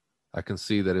 I can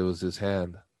see that it was his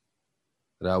hand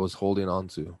that I was holding on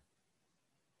to.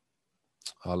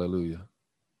 Hallelujah.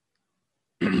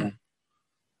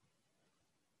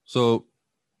 So,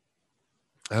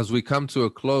 as we come to a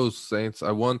close, saints,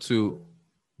 I want to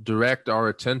direct our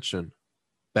attention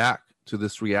back to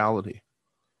this reality.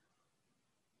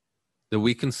 That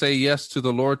we can say yes to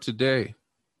the Lord today,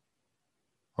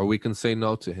 or we can say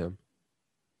no to him.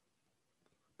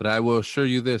 But I will assure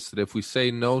you this, that if we say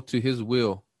no to his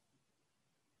will,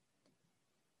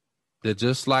 that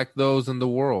just like those in the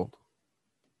world,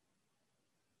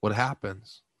 what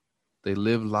happens? They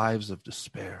live lives of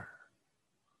despair.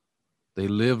 They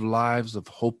live lives of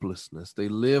hopelessness. They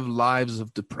live lives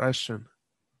of depression.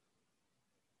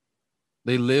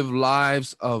 They live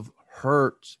lives of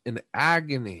hurt and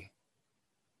agony.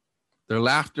 Their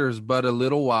laughter is but a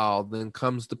little while, then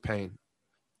comes the pain.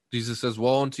 Jesus says,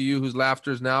 woe unto you whose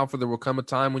laughter is now, for there will come a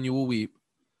time when you will weep.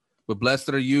 But blessed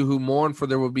are you who mourn, for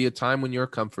there will be a time when you're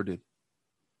comforted.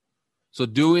 So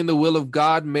doing the will of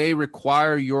God may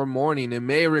require your mourning. It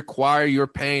may require your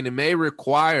pain. It may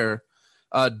require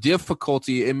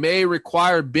difficulty. It may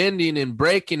require bending and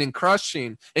breaking and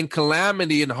crushing and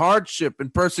calamity and hardship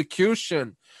and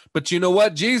persecution. But you know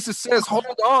what? Jesus says, hold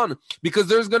on, because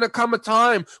there's going to come a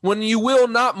time when you will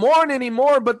not mourn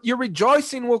anymore, but your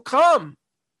rejoicing will come.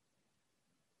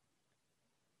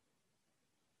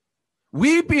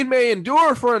 Weeping may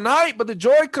endure for a night, but the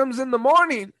joy comes in the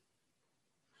morning.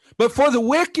 But for the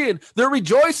wicked, their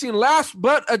rejoicing lasts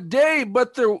but a day,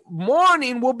 but their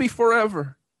mourning will be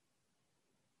forever.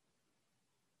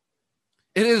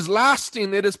 It is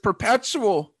lasting. It is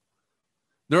perpetual.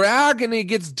 Their agony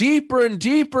gets deeper and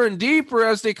deeper and deeper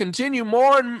as they continue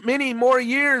more and many more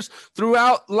years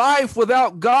throughout life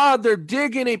without God. They're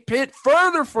digging a pit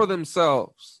further for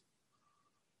themselves.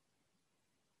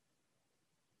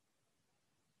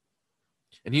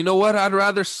 And you know what? I'd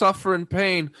rather suffer in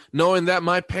pain knowing that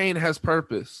my pain has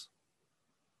purpose,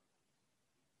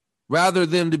 rather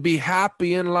than to be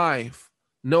happy in life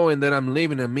knowing that I'm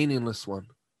living a meaningless one.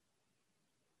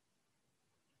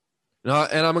 And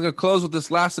I'm going to close with this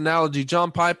last analogy.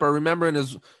 John Piper, I remember in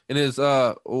his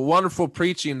wonderful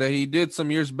preaching that he did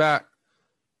some years back.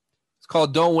 It's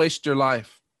called "Don't Waste Your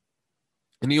Life."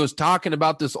 And he was talking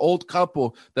about this old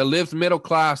couple that lived middle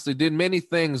class. They did many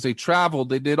things. They traveled.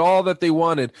 They did all that they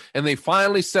wanted. And they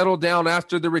finally settled down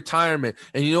after the retirement.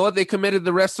 And you know what they committed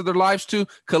the rest of their lives to?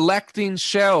 Collecting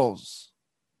shells.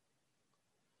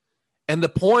 And the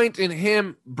point in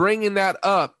him bringing that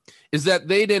up is that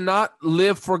they did not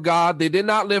live for God. They did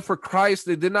not live for Christ.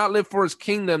 They did not live for his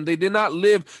kingdom. They did not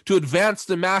live to advance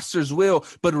the master's will,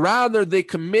 but rather they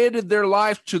committed their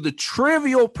life to the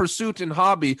trivial pursuit and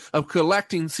hobby of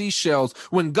collecting seashells,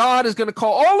 when God is going to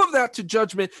call all of that to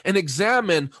judgment and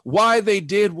examine why they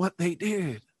did what they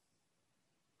did.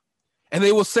 And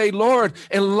they will say, Lord,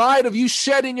 in light of you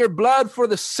shedding your blood for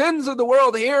the sins of the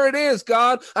world, here it is,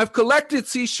 God, I've collected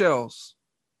seashells.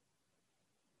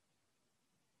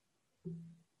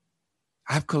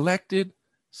 I've collected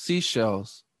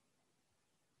seashells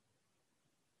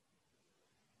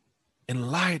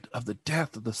in light of the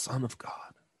death of the Son of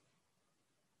God,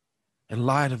 in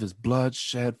light of his blood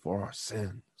shed for our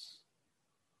sins.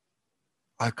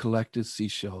 I collected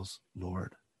seashells,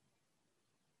 Lord.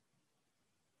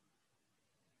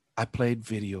 I played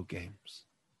video games,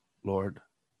 Lord.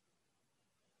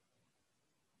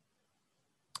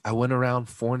 I went around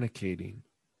fornicating,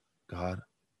 God.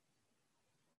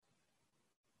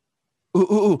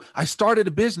 I started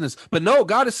a business. But no,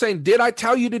 God is saying, did I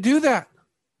tell you to do that?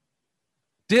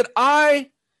 Did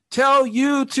I tell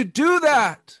you to do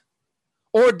that?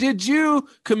 Or did you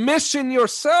commission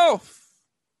yourself?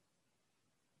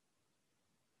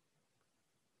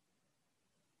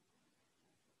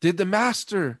 Did the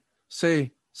master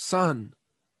say, son?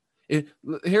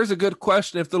 Here's a good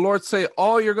question. If the Lord say,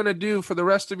 all you're going to do for the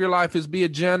rest of your life is be a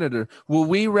janitor, will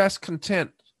we rest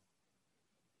content?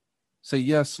 Say,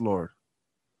 yes, Lord.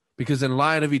 Because in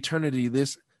light of eternity,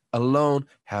 this alone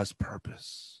has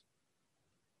purpose.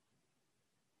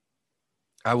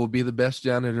 I will be the best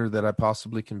janitor that I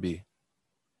possibly can be.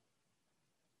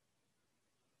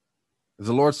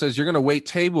 The Lord says, you're going to wait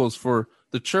tables for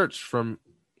the church from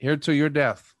here till your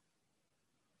death.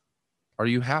 Are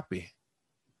you happy?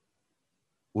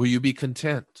 Will you be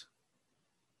content?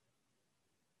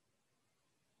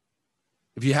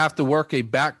 If you have to work a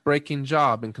back-breaking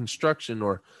job in construction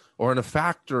or in a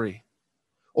factory,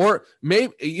 or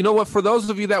maybe, you know what, for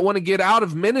those of you that want to get out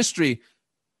of ministry,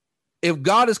 if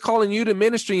God is calling you to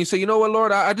ministry and you say, you know what,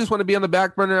 Lord, I just want to be on the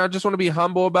back burner. I just want to be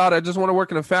humble about it. I just want to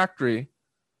work in a factory.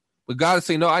 But God is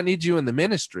saying, no, I need you in the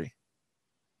ministry.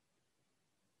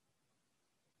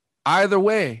 Either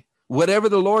way, whatever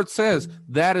the Lord says,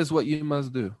 that is what you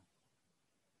must do.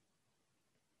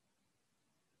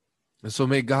 And so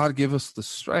may God give us the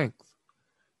strength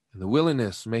and the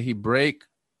willingness. May he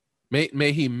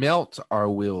may he melt our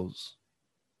wills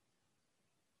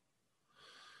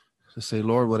to say,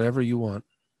 Lord, whatever you want.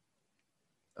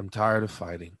 I'm tired of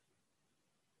fighting.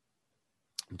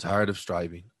 I'm tired of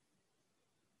striving.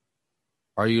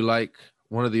 Are you like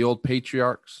one of the old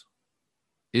patriarchs,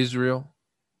 Israel,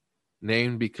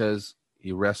 named because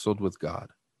he wrestled with God?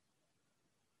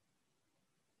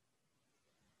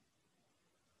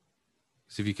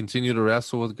 So if you continue to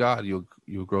wrestle with God,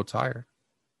 you'll grow tired.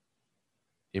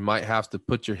 You might have to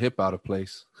put your hip out of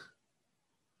place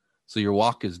so your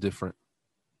walk is different.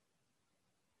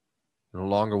 You no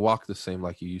longer walk the same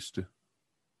like you used to.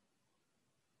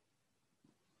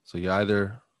 So you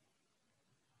either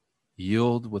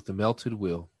yield with the melted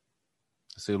will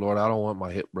and say, Lord, I don't want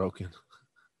my hip broken,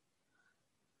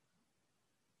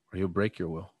 or he'll break your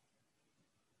will.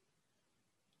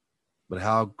 But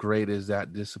how great is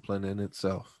that discipline in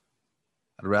itself?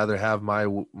 I'd rather have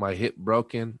my hip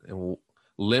broken and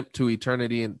limp to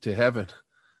eternity and to heaven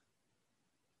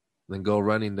than go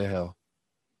running to hell.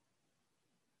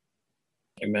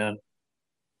 Amen.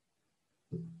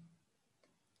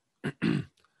 And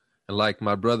like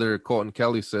my brother Colton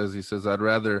Kelly says, he says, I'd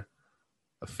rather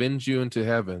offend you into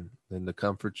heaven than to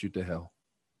comfort you to hell.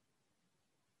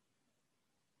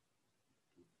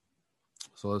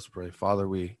 So let's pray. Father,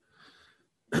 we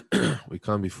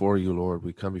come before you, Lord.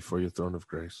 We come before your throne of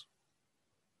grace.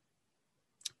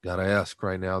 God, I ask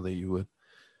right now that you would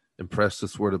impress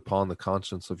this word upon the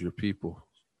conscience of your people.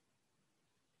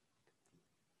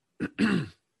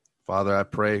 Father, I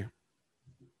pray.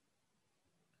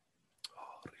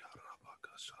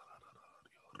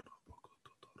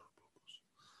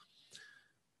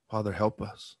 Father, help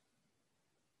us.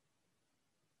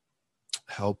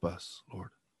 Help us,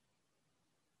 Lord.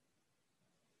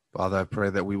 Father, I pray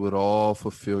that we would all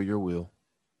fulfill your will.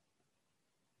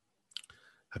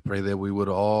 I pray that we would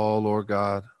all, Lord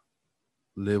God,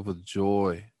 live with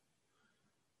joy,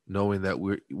 knowing that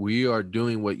we are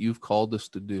doing what you've called us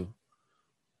to do.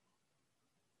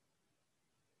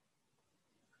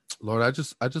 Lord, I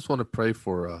just want to pray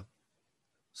for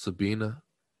Sabina.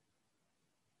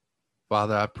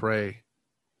 Father, I pray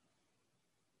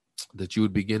that you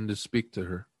would begin to speak to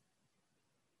her,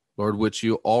 Lord, which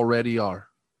you already are.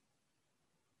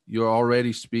 You're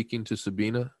already speaking to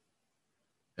Sabina,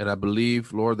 and I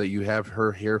believe, Lord, that you have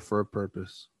her here for a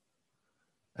purpose.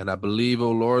 And I believe,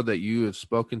 oh Lord, that you have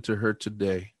spoken to her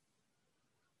today.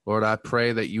 Lord, I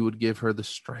pray that you would give her the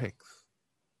strength.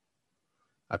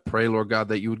 I pray, Lord God,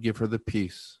 that you would give her the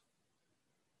peace.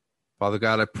 Father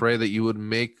God, I pray that you would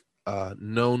make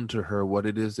known to her what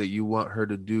it is that you want her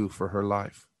to do for her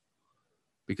life,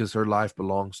 because her life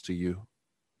belongs to you.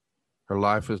 Her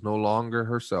life is no longer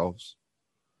herself's.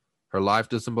 Her life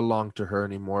doesn't belong to her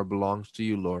anymore. It belongs to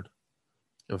you, Lord.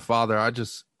 And Father, I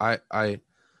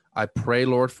pray,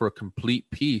 Lord, for a complete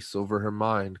peace over her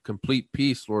mind, complete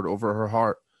peace, Lord, over her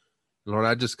heart. Lord,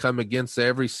 I just come against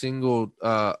every single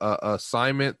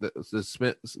assignment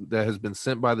that has been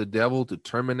sent by the devil to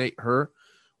terminate her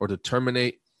or to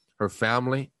terminate her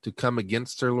family, to come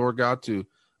against her, Lord God, to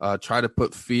try to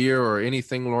put fear or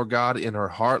anything, Lord God, in her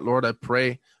heart. Lord, I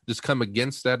pray, just come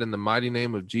against that in the mighty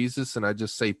name of Jesus. And I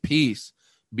just say, peace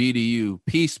be to you.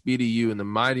 Peace be to you in the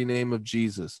mighty name of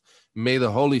Jesus. May the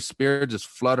Holy Spirit just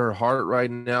flood her heart right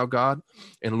now, God.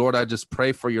 And Lord, I just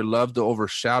pray for your love to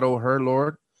overshadow her,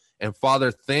 Lord. And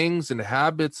Father, things and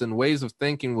habits and ways of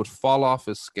thinking would fall off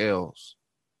as scales.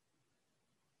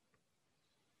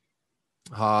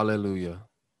 Hallelujah.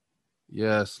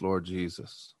 Yes, Lord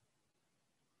Jesus.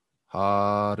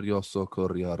 Hallelujah.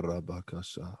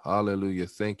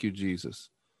 Thank you, Jesus.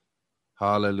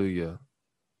 Hallelujah.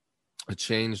 A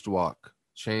changed walk,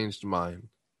 changed mind.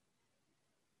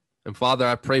 And Father,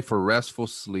 I pray for restful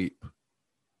sleep.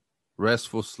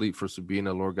 Restful sleep for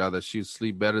Sabina, Lord God, that she would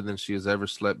sleep better than she has ever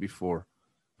slept before.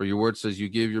 For your word says you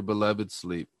give your beloved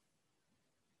sleep.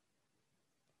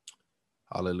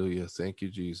 Hallelujah. Thank you,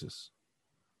 Jesus.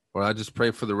 Lord, I just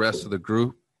pray for the rest of the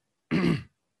group.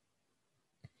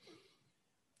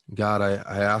 God, I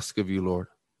ask of you, Lord,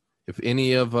 if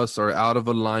any of us are out of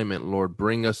alignment, Lord,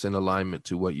 bring us in alignment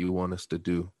to what you want us to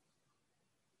do.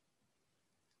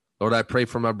 Lord, I pray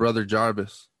for my brother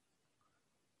Jarvis.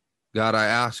 God, I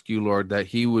ask you, Lord, that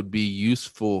he would be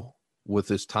useful with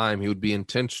his time. He would be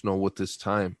intentional with his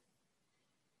time.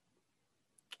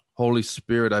 Holy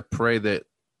Spirit, I pray that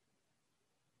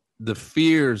the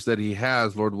fears that he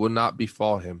has, Lord, will not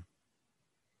befall him.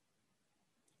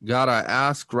 God, I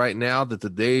ask right now that the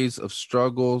days of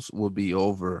struggles will be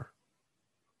over.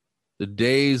 The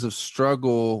days of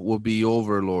struggle will be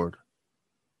over, Lord.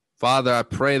 Father, I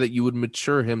pray that you would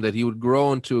mature him, that he would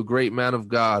grow into a great man of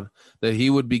God, that he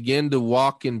would begin to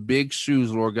walk in big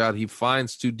shoes, Lord God, he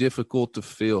finds too difficult to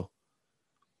fill.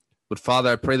 But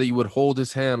Father, I pray that you would hold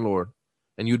his hand, Lord,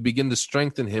 and you would begin to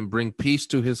strengthen him, bring peace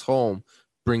to his home,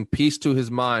 bring peace to his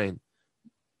mind.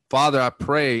 Father, I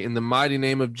pray in the mighty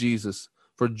name of Jesus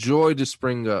for joy to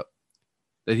spring up,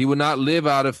 that he would not live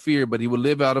out of fear, but he would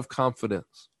live out of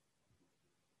confidence.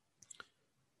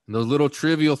 And those little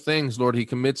trivial things, Lord, he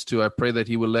commits to, I pray that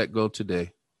he will let go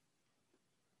today.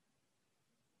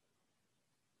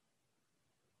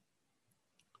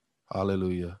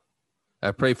 Hallelujah.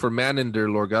 I pray for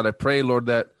Maninder, Lord God. I pray, Lord,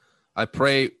 that I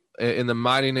pray in the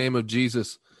mighty name of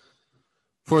Jesus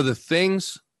for the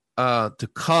things to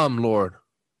come, Lord,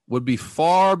 would be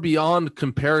far beyond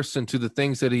comparison to the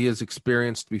things that he has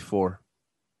experienced before.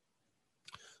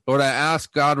 Lord, I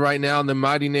ask God right now in the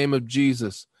mighty name of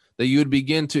Jesus that you would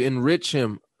begin to enrich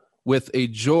him with a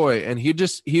joy, and he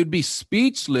would be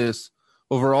speechless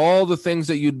over all the things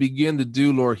that you'd begin to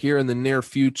do, Lord, here in the near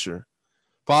future.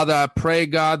 Father, I pray,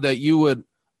 God, that you would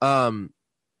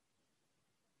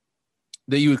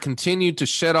continue to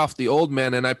shed off the old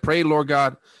man. And I pray, Lord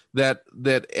God,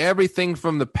 that everything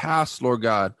from the past, Lord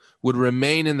God, would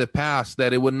remain in the past,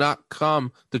 that it would not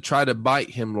come to try to bite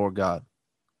him, Lord God.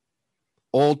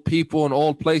 Old people and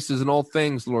old places and old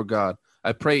things, Lord God,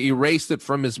 I pray erase it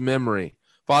from his memory.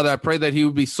 Father, I pray that he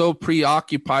would be so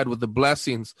preoccupied with the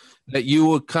blessings that you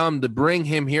would come to bring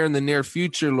him here in the near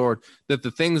future, Lord, that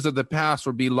the things of the past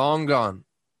will be long gone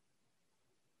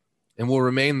and will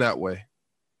remain that way.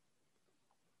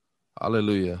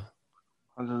 Hallelujah.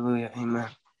 Hallelujah. Amen.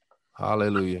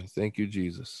 Hallelujah. Thank you,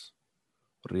 Jesus.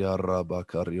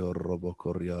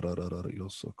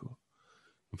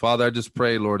 Father, I just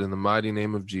pray, Lord, in the mighty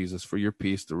name of Jesus, for your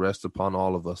peace to rest upon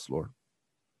all of us, Lord.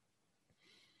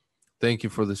 Thank you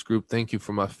for this group. Thank you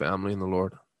for my family in the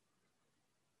Lord.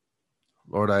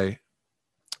 Lord, I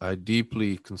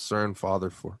deeply concern, Father,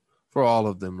 for all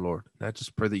of them, Lord. And I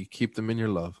just pray that you keep them in your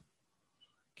love.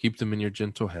 Keep them in your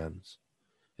gentle hands.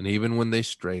 And even when they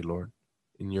stray, Lord,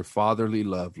 in your fatherly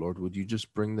love, Lord, would you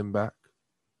just bring them back?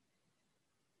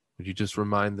 Would you just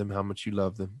remind them how much you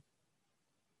love them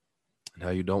and how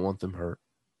you don't want them hurt?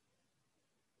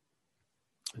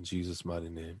 In Jesus' mighty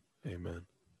name, amen.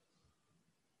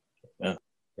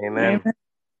 Amen.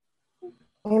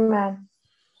 Amen.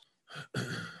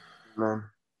 Amen.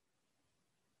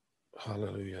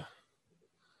 Hallelujah.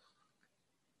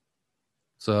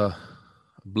 It's a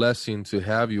blessing to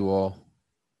have you all.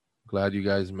 Glad you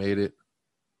guys made it.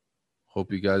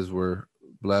 Hope you guys were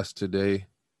blessed today.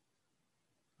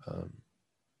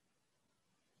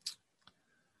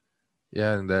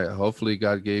 And that hopefully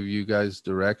God gave you guys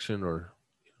direction or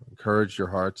encouraged your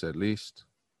hearts at least.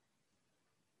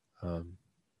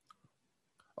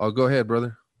 I'll go ahead,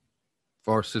 brother.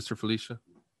 For Sister Felicia.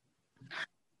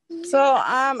 So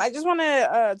I just want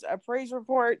a praise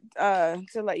report to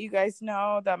let you guys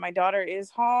know that my daughter is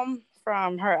home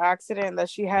from her accident that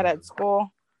she had at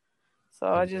school. So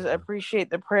I just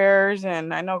appreciate the prayers,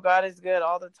 and I know God is good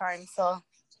all the time. So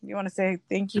you want to say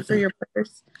thank you for your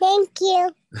prayers? Thank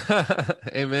you.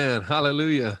 Amen.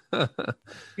 Hallelujah.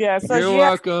 Yeah, so You're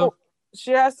welcome.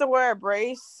 She has to wear a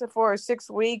brace for 6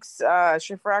 weeks.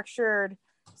 She fractured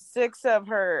 6 of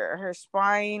her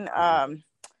spine.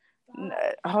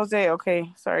 Jose,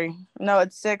 okay, sorry. No,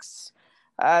 it's 6.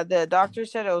 The doctor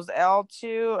said it was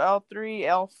L2, L3,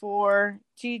 L4,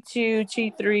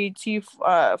 T2, T3,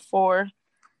 T4.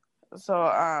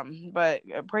 So, but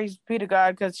praise be to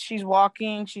God, because she's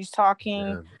walking, she's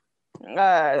talking.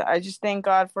 Yeah. I just thank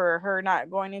God for her not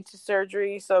going into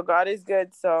surgery. So God is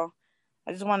good. So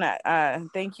I just want to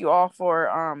thank you all for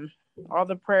all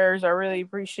the prayers. I really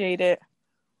appreciate it.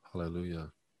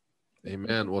 Hallelujah.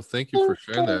 Amen. Well, thank you for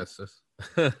sharing that, sis.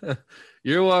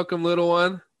 You're welcome, little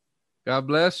one. God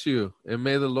bless you. And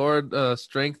may the Lord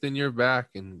strengthen your back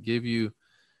and give you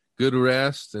good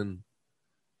rest and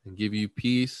give you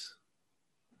peace.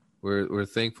 We're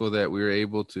thankful that we were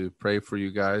able to pray for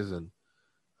you guys, and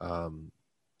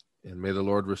may the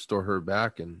Lord restore her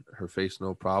back and her face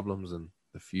no problems in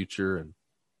the future.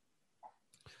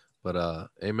 But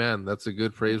amen. That's a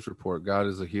good praise report. God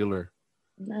is a healer.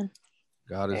 Amen.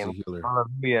 God is a healer.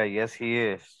 Hallelujah. Yes, he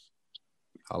is.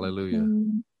 Hallelujah.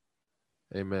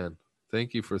 Amen.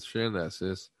 Thank you for sharing that,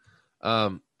 sis.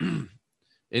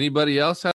 Anybody else have